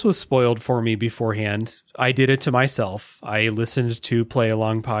was spoiled for me beforehand. I did it to myself. I listened to Play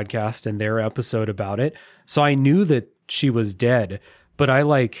Along podcast and their episode about it. So I knew that she was dead, but I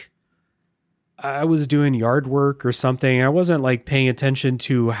was doing yard work or something. I wasn't like paying attention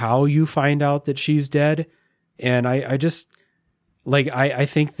to how you find out that she's dead. And I just like, I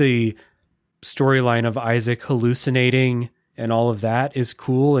think the storyline of Isaac hallucinating and all of that is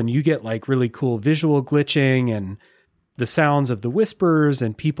cool. And you get like really cool visual glitching and the sounds of the whispers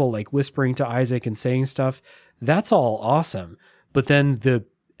and people like whispering to Isaac and saying stuff. That's all awesome. But then the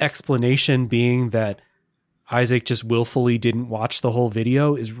explanation being that Isaac just willfully didn't watch the whole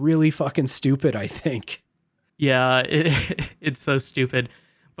video is really fucking stupid, I think. Yeah, it's so stupid.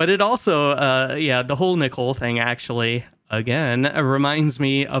 But it also, the whole Nicole thing actually, again, reminds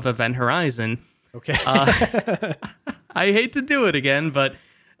me of Event Horizon. Okay. I hate to do it again, but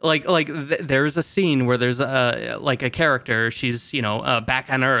there's a scene where there's a character. She's back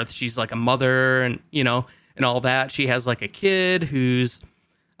on Earth. She's like a mother, and and all that. She has like a kid who's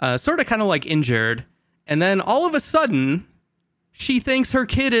sort of kind of like injured, and then all of a sudden, she thinks her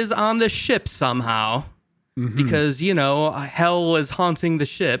kid is on the ship somehow because hell is haunting the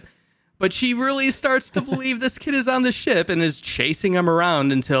ship. But she really starts to believe this kid is on the ship and is chasing him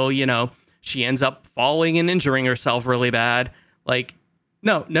around until she ends up falling and injuring herself really bad. Like,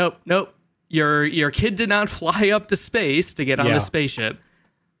 no. Your kid did not fly up to space to get on the spaceship.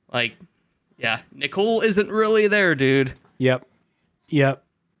 Like, yeah, Nicole isn't really there, dude. Yep.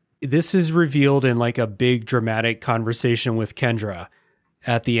 This is revealed in like a big dramatic conversation with Kendra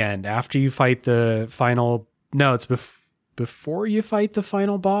at the end after you fight the final. No, it's before you fight the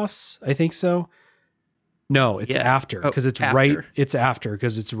final boss. I think so. No, it's after because it's after. right. It's after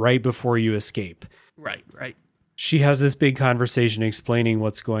because it's right before you escape. Right. She has this big conversation explaining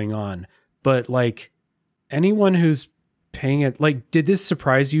what's going on. But like anyone who's paying it, like, did this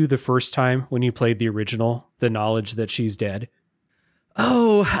surprise you the first time when you played the original, the knowledge that she's dead?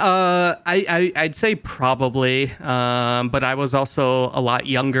 Oh, I'd say probably. But I was also a lot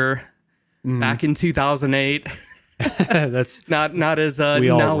younger back in 2008. That's not as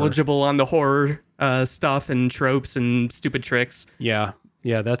knowledgeable on the horror stuff and tropes and stupid tricks. Yeah,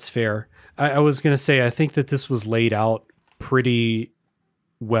 that's fair. I was going to say, I think that this was laid out pretty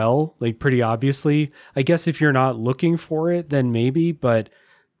well, like pretty obviously. I guess if you're not looking for it, then maybe, but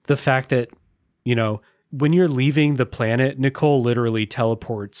the fact that, you know, when you're leaving the planet, Nicole literally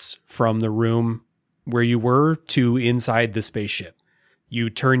teleports from the room where you were to inside the spaceship. You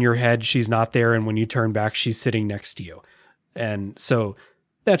turn your head, she's not there, and when you turn back, she's sitting next to you. And so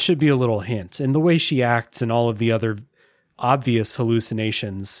that should be a little hint. And the way she acts and all of the other obvious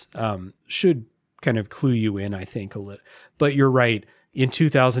hallucinations should kind of clue you in, I think, a little. But you're right. In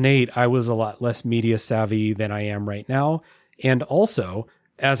 2008, I was a lot less media savvy than I am right now. And also,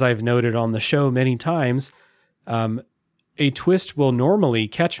 as I've noted on the show many times, a twist will normally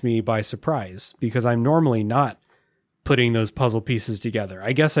catch me by surprise because I'm normally not putting those puzzle pieces together.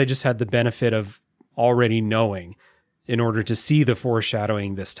 I guess I just had the benefit of already knowing in order to see the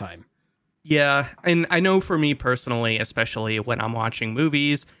foreshadowing this time. Yeah, and I know for me personally, especially when I'm watching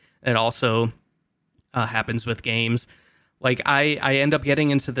movies, it also happens with games. Like I end up getting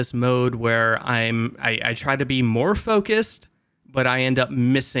into this mode where I try to be more focused, but I end up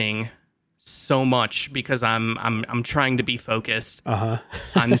missing so much because I'm trying to be focused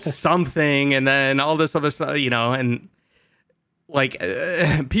on something, and then all this other stuff, you know, and like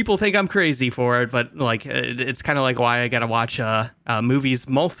people think I'm crazy for it, but like it's kind of like why I gotta watch movies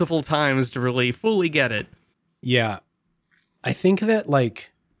multiple times to really fully get it. Yeah, I think that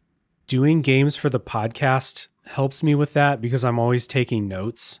like doing games for the podcast helps me with that because I'm always taking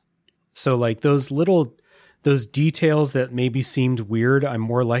notes. So like those details that maybe seemed weird, I'm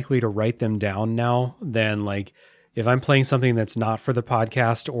more likely to write them down now than like if I'm playing something that's not for the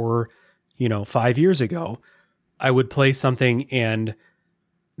podcast or, you know, 5 years ago, I would play something and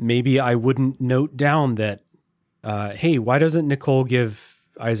maybe I wouldn't note down that, hey, why doesn't Nicole give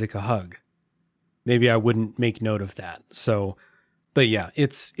Isaac a hug? Maybe I wouldn't make note of that. So, but yeah,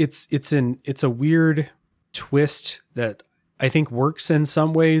 it's a weird twist that I think works in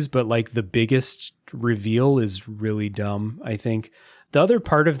some ways, but like the biggest reveal is really dumb, I think. The other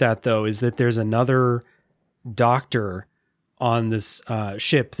part of that, though, is that there's another doctor on this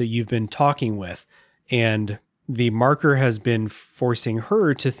ship that you've been talking with, and the marker has been forcing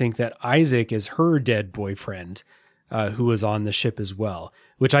her to think that Isaac is her dead boyfriend, who was on the ship as well,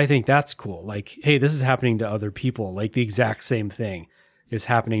 which I think that's cool. Like, hey, this is happening to other people. Like the exact same thing is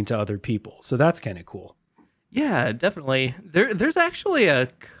happening to other people. So that's kind of cool. Yeah, definitely. There's actually a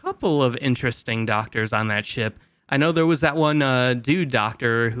couple of interesting doctors on that ship. I know there was that one dude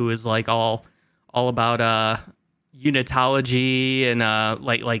doctor who was like all about unitology and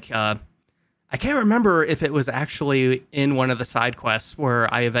I can't remember if it was actually in one of the side quests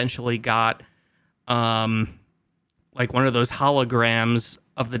where I eventually got like one of those holograms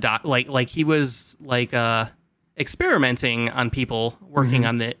of the doc. Like he was like experimenting on people working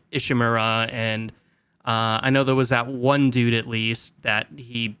on the Ishimura, and I know there was that one dude at least that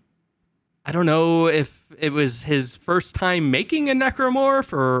I don't know if it was his first time making a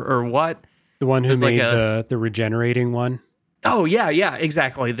necromorph or what. The one who made the regenerating one? Oh, yeah,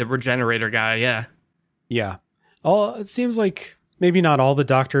 exactly. The regenerator guy, yeah. Yeah. It seems like maybe not all the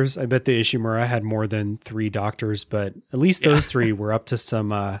doctors. I bet the Ishimura had more than 3 doctors, but at least those 3 were up to some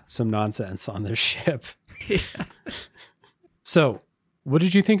nonsense on their ship. Yeah. So, what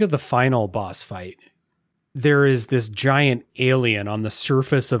did you think of the final boss fight? There is this giant alien on the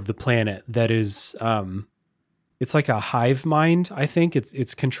surface of the planet that is, it's like a hive mind, I think.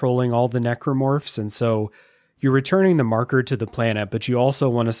 It's controlling all the necromorphs, and so you're returning the marker to the planet, but you also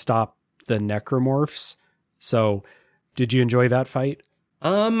want to stop the necromorphs. So, did you enjoy that fight?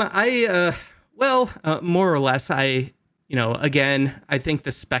 More or less. Again, I think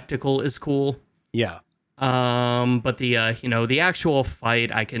the spectacle is cool. Yeah. But the actual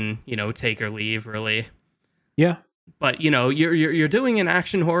fight, I can, take or leave, really. Yeah. But, you're doing an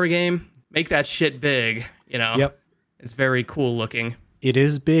action horror game, make that shit big, Yep. It's very cool looking. It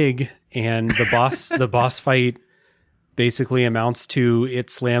is big, and the boss fight basically amounts to it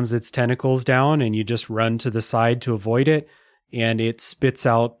slams its tentacles down and you just run to the side to avoid it, and it spits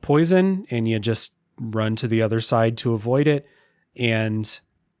out poison and you just run to the other side to avoid it, and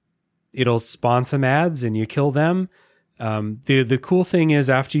it'll spawn some ads and you kill them. The cool thing is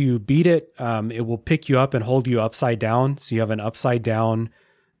after you beat it, it will pick you up and hold you upside down. So you have an upside down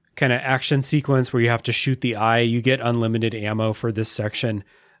kind of action sequence where you have to shoot the eye. You get unlimited ammo for this section.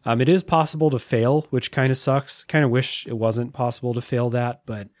 It is possible to fail, which kind of sucks. Kind of wish it wasn't possible to fail that.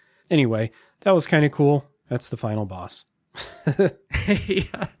 But anyway, that was kind of cool. That's the final boss.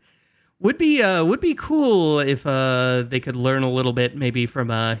 Yeah. Would be cool if they could learn a little bit maybe from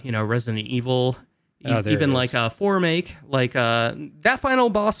Resident Evil, even like a remake, like that final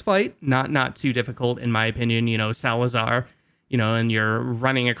boss fight, not too difficult in my opinion. Salazar, and you're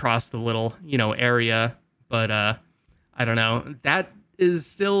running across the little area, but I don't know, that is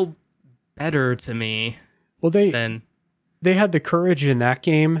still better to me. Well, they had the courage in that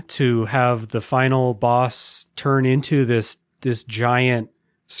game to have the final boss turn into this giant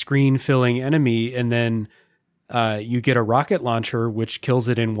screen-filling enemy, and then you get a rocket launcher which kills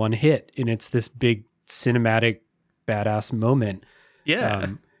it in one hit, and it's this big cinematic badass moment.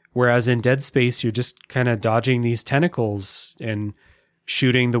 Yeah. Whereas in Dead Space, you're just kind of dodging these tentacles and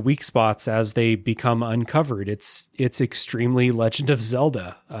shooting the weak spots as they become uncovered. It's extremely Legend of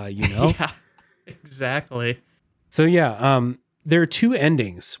Zelda, Yeah, exactly. So yeah, there are two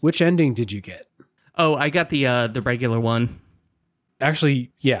endings. Which ending did you get? Oh, I got the regular one.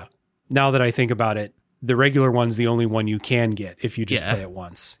 Actually, yeah. Now that I think about it, the regular one's the only one you can get if you just play it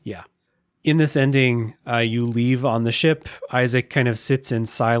once. Yeah. In this ending, you leave on the ship. Isaac kind of sits in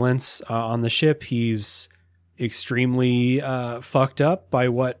silence on the ship. He's extremely fucked up by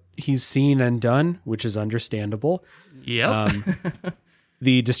what he's seen and done, which is understandable. Yep.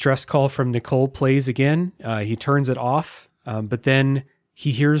 The distress call from Nicole plays again. He turns it off, but then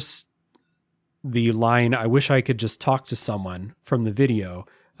he hears the line, "I wish I could just talk to someone," from the video.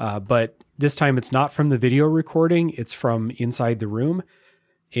 But this time it's not from the video recording. It's from inside the room.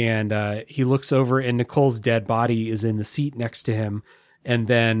 And he looks over and Nicole's dead body is in the seat next to him. And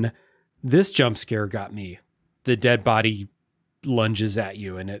then this jump scare got me. The dead body lunges at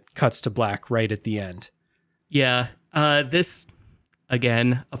you and it cuts to black right at the end. Yeah. This,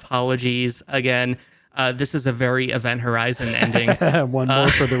 again, apologies. Again, this is a very Event Horizon ending. One more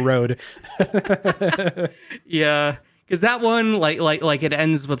for the road. Yeah. Because that one, like it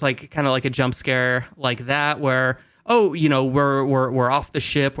ends with like kind of like a jump scare like that where, oh, we're off the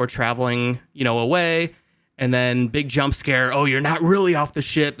ship, we're traveling, away, and then big jump scare. Oh, you're not really off the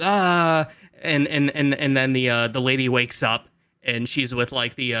ship. And then the lady wakes up and she's with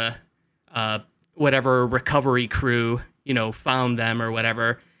like the whatever recovery crew, found them or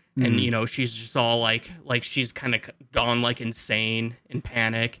whatever. Mm-hmm. And she's just all like she's kind of gone like insane in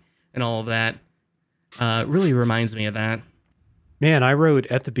panic and all of that. Really reminds me of that. Man, I wrote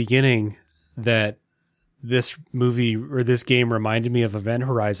at the beginning that this movie or this game reminded me of Event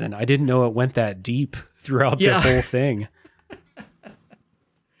Horizon. I didn't know it went that deep throughout the whole thing.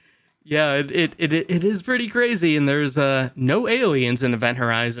 Yeah, it is pretty crazy, and there's no aliens in Event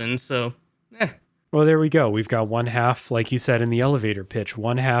Horizon, so Well, there we go. We've got one half, like you said in the elevator pitch,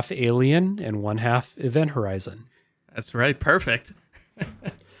 one half Alien and one half Event Horizon. That's right. Perfect.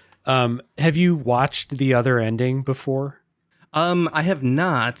 Have you watched the other ending before? I have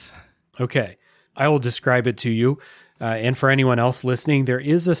not. Okay. I will describe it to you. And for anyone else listening, there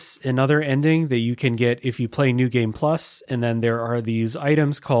is another ending that you can get if you play New Game Plus. And then there are these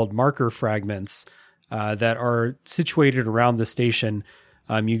items called marker fragments that are situated around the station.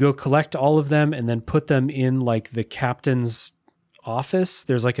 You go collect all of them and then put them in like the captain's office.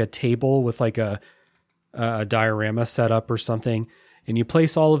 There's like a table with like a diorama set up or something. And you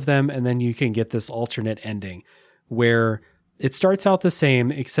place all of them and then you can get this alternate ending where it starts out the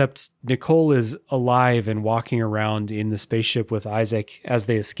same, except Nicole is alive and walking around in the spaceship with Isaac as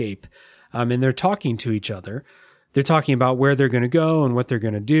they escape. And they're talking to each other. They're talking about where they're going to go and what they're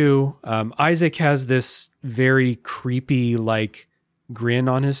going to do. Isaac has this very creepy, like, grin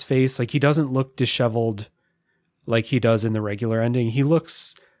on his face. Like, he doesn't look disheveled like he does in the regular ending. He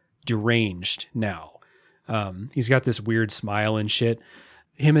looks deranged now. He's got this weird smile and shit.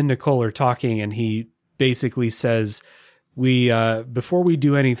 Him and Nicole are talking, and he basically says, before we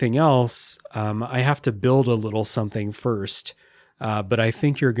do anything else, I have to build a little something first, but I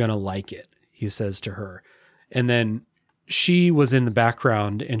think you're going to like it, he says to her. And then she was in the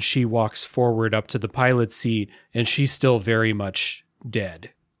background and she walks forward up to the pilot seat and she's still very much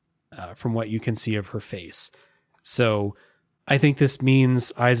dead from what you can see of her face. So I think this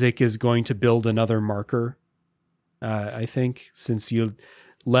means Isaac is going to build another marker. I think since you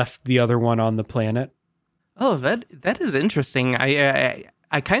left the other one on the planet. Oh, that is interesting.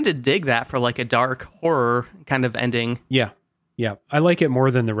 I kind of dig that for like a dark horror kind of ending. Yeah. I like it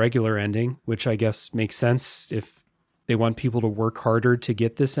more than the regular ending, which I guess makes sense if they want people to work harder to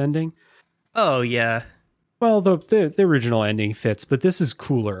get this ending. Oh, yeah. Well, the original ending fits, but this is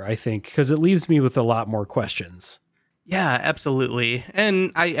cooler, I think, because it leaves me with a lot more questions. Yeah, absolutely.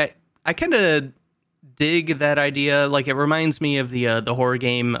 And I kind of dig that idea. Like, it reminds me of the horror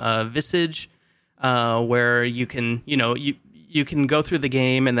game Visage, where you can, you can go through the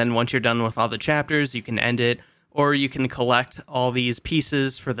game, and then once you're done with all the chapters, you can end it, or you can collect all these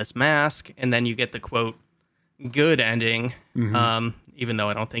pieces for this mask, and then you get the, quote, good ending, even though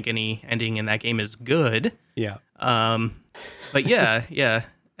I don't think any ending in that game is good. Yeah. But yeah,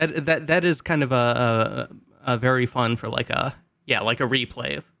 that is kind of a very fun for like a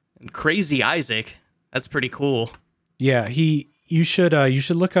replay. And Crazy Isaac, that's pretty cool. Yeah, you should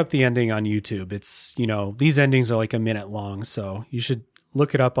look up the ending on YouTube. It's, these endings are like a minute long, so you should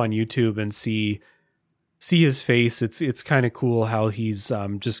look it up on YouTube and see his face. It's kind of cool how he's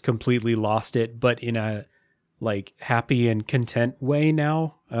just completely lost it, but in a like happy and content way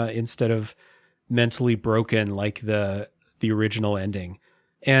now, instead of mentally broken like the original ending.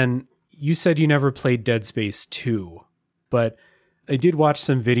 And you said you never played Dead Space 2, but I did watch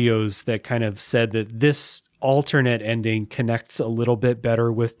some videos that kind of said that this alternate ending connects a little bit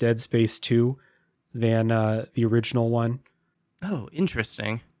better with Dead Space 2 than the original one. Oh,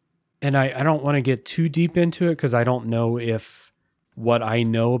 interesting. And I don't want to get too deep into it because I don't know if what I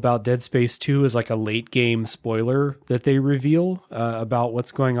know about Dead Space 2 is like a late game spoiler that they reveal about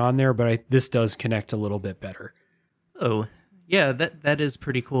what's going on there, but this does connect a little bit better. Oh, yeah, that is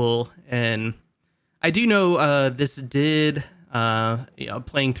pretty cool. And I do know this did,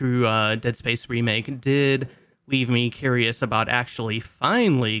 playing through Dead Space Remake did leave me curious about actually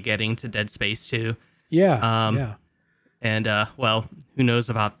finally getting to Dead Space 2. Yeah, yeah. And, well, who knows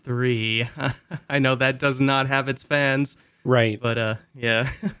about 3? I know that does not have its fans. Right. But, yeah.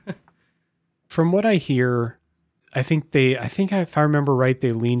 From what I hear, I think if I remember right,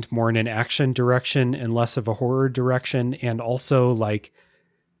 they leaned more in an action direction and less of a horror direction. And also, like,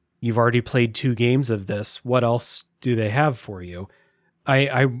 you've already played 2 games of this. What else do they have for you?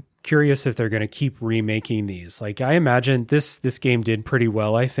 I'm curious if they're going to keep remaking these. Like, I imagine this game did pretty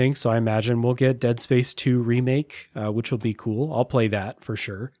well, I think. So I imagine we'll get Dead Space 2 remake, which will be cool. I'll play that for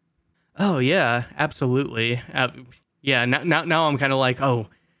sure. Oh, yeah, absolutely. Yeah, now I'm kind of like, oh,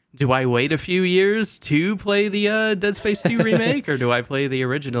 do I wait a few years to play the Dead Space 2 remake, or do I play the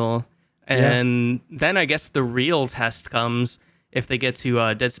original? And then I guess the real test comes if they get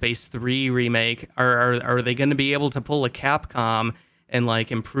to Dead Space 3 remake. Are they going to be able to pull a Capcom and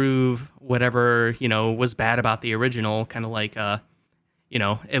like improve whatever was bad about the original? Kind of like at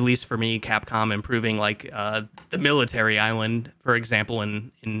least for me, Capcom improving like the military island, for example,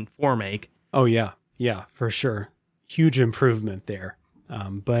 in 4-make. Oh yeah, for sure. Huge improvement there.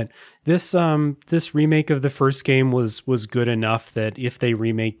 But this remake of the first game was good enough that if they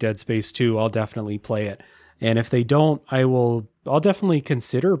remake Dead Space 2, I'll definitely play it. And if they don't, I'll definitely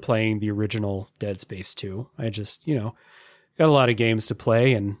consider playing the original Dead Space 2. I just, got a lot of games to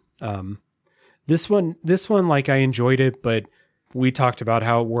play, and this one like I enjoyed it, but we talked about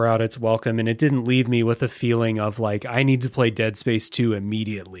how it wore out its welcome, and it didn't leave me with a feeling of like I need to play Dead Space 2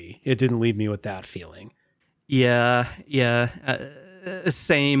 immediately. It didn't leave me with that feeling. Yeah.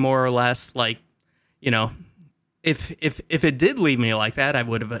 Same, more or less. Like, if it did leave me like that, I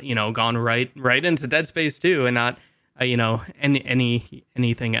would have, gone right into Dead Space 2 and not,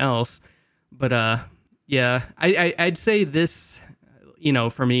 anything else. But yeah, I'd say this,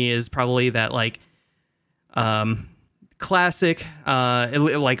 for me is probably that like, classic,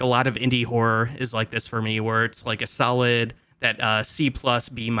 like a lot of indie horror is like this for me, where it's like a solid that C+,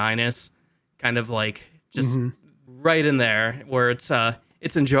 B-, kind of like just right in there, where it's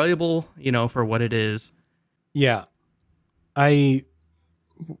enjoyable, for what it is. Yeah. I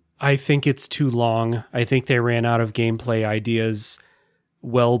think it's too long. I think they ran out of gameplay ideas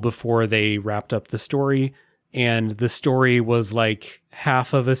well before they wrapped up the story, and the story was like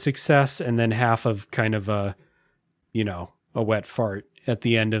half of a success and then half of kind of a wet fart at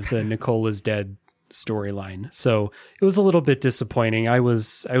the end of the Nicola's dead storyline. So it was a little bit disappointing. I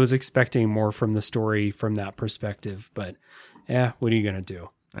was expecting more from the story from that perspective, but what are you going to do?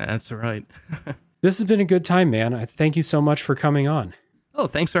 That's right. This has been a good time, man. I thank you so much for coming on. Oh,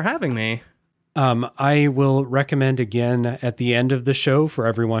 thanks for having me. I will recommend again at the end of the show for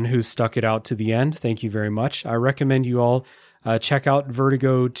everyone who's stuck it out to the end. Thank you very much. I recommend you all check out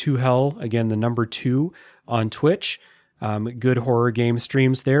Vertigo2Hell, again, the number 2 on Twitch. Good horror game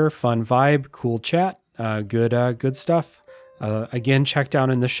streams there, fun vibe, cool chat, good stuff. Again, check down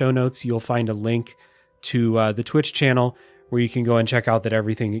in the show notes. You'll find a link to the Twitch channel where you can go and check out that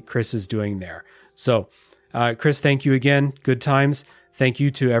everything Chris is doing there. So, Chris, thank you again. Good times. Thank you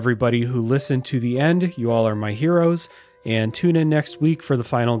to everybody who listened to the end. You all are my heroes. And tune in next week for the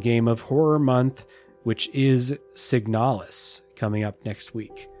final game of Horror Month, which is Signalis, coming up next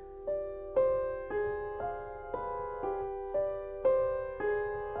week.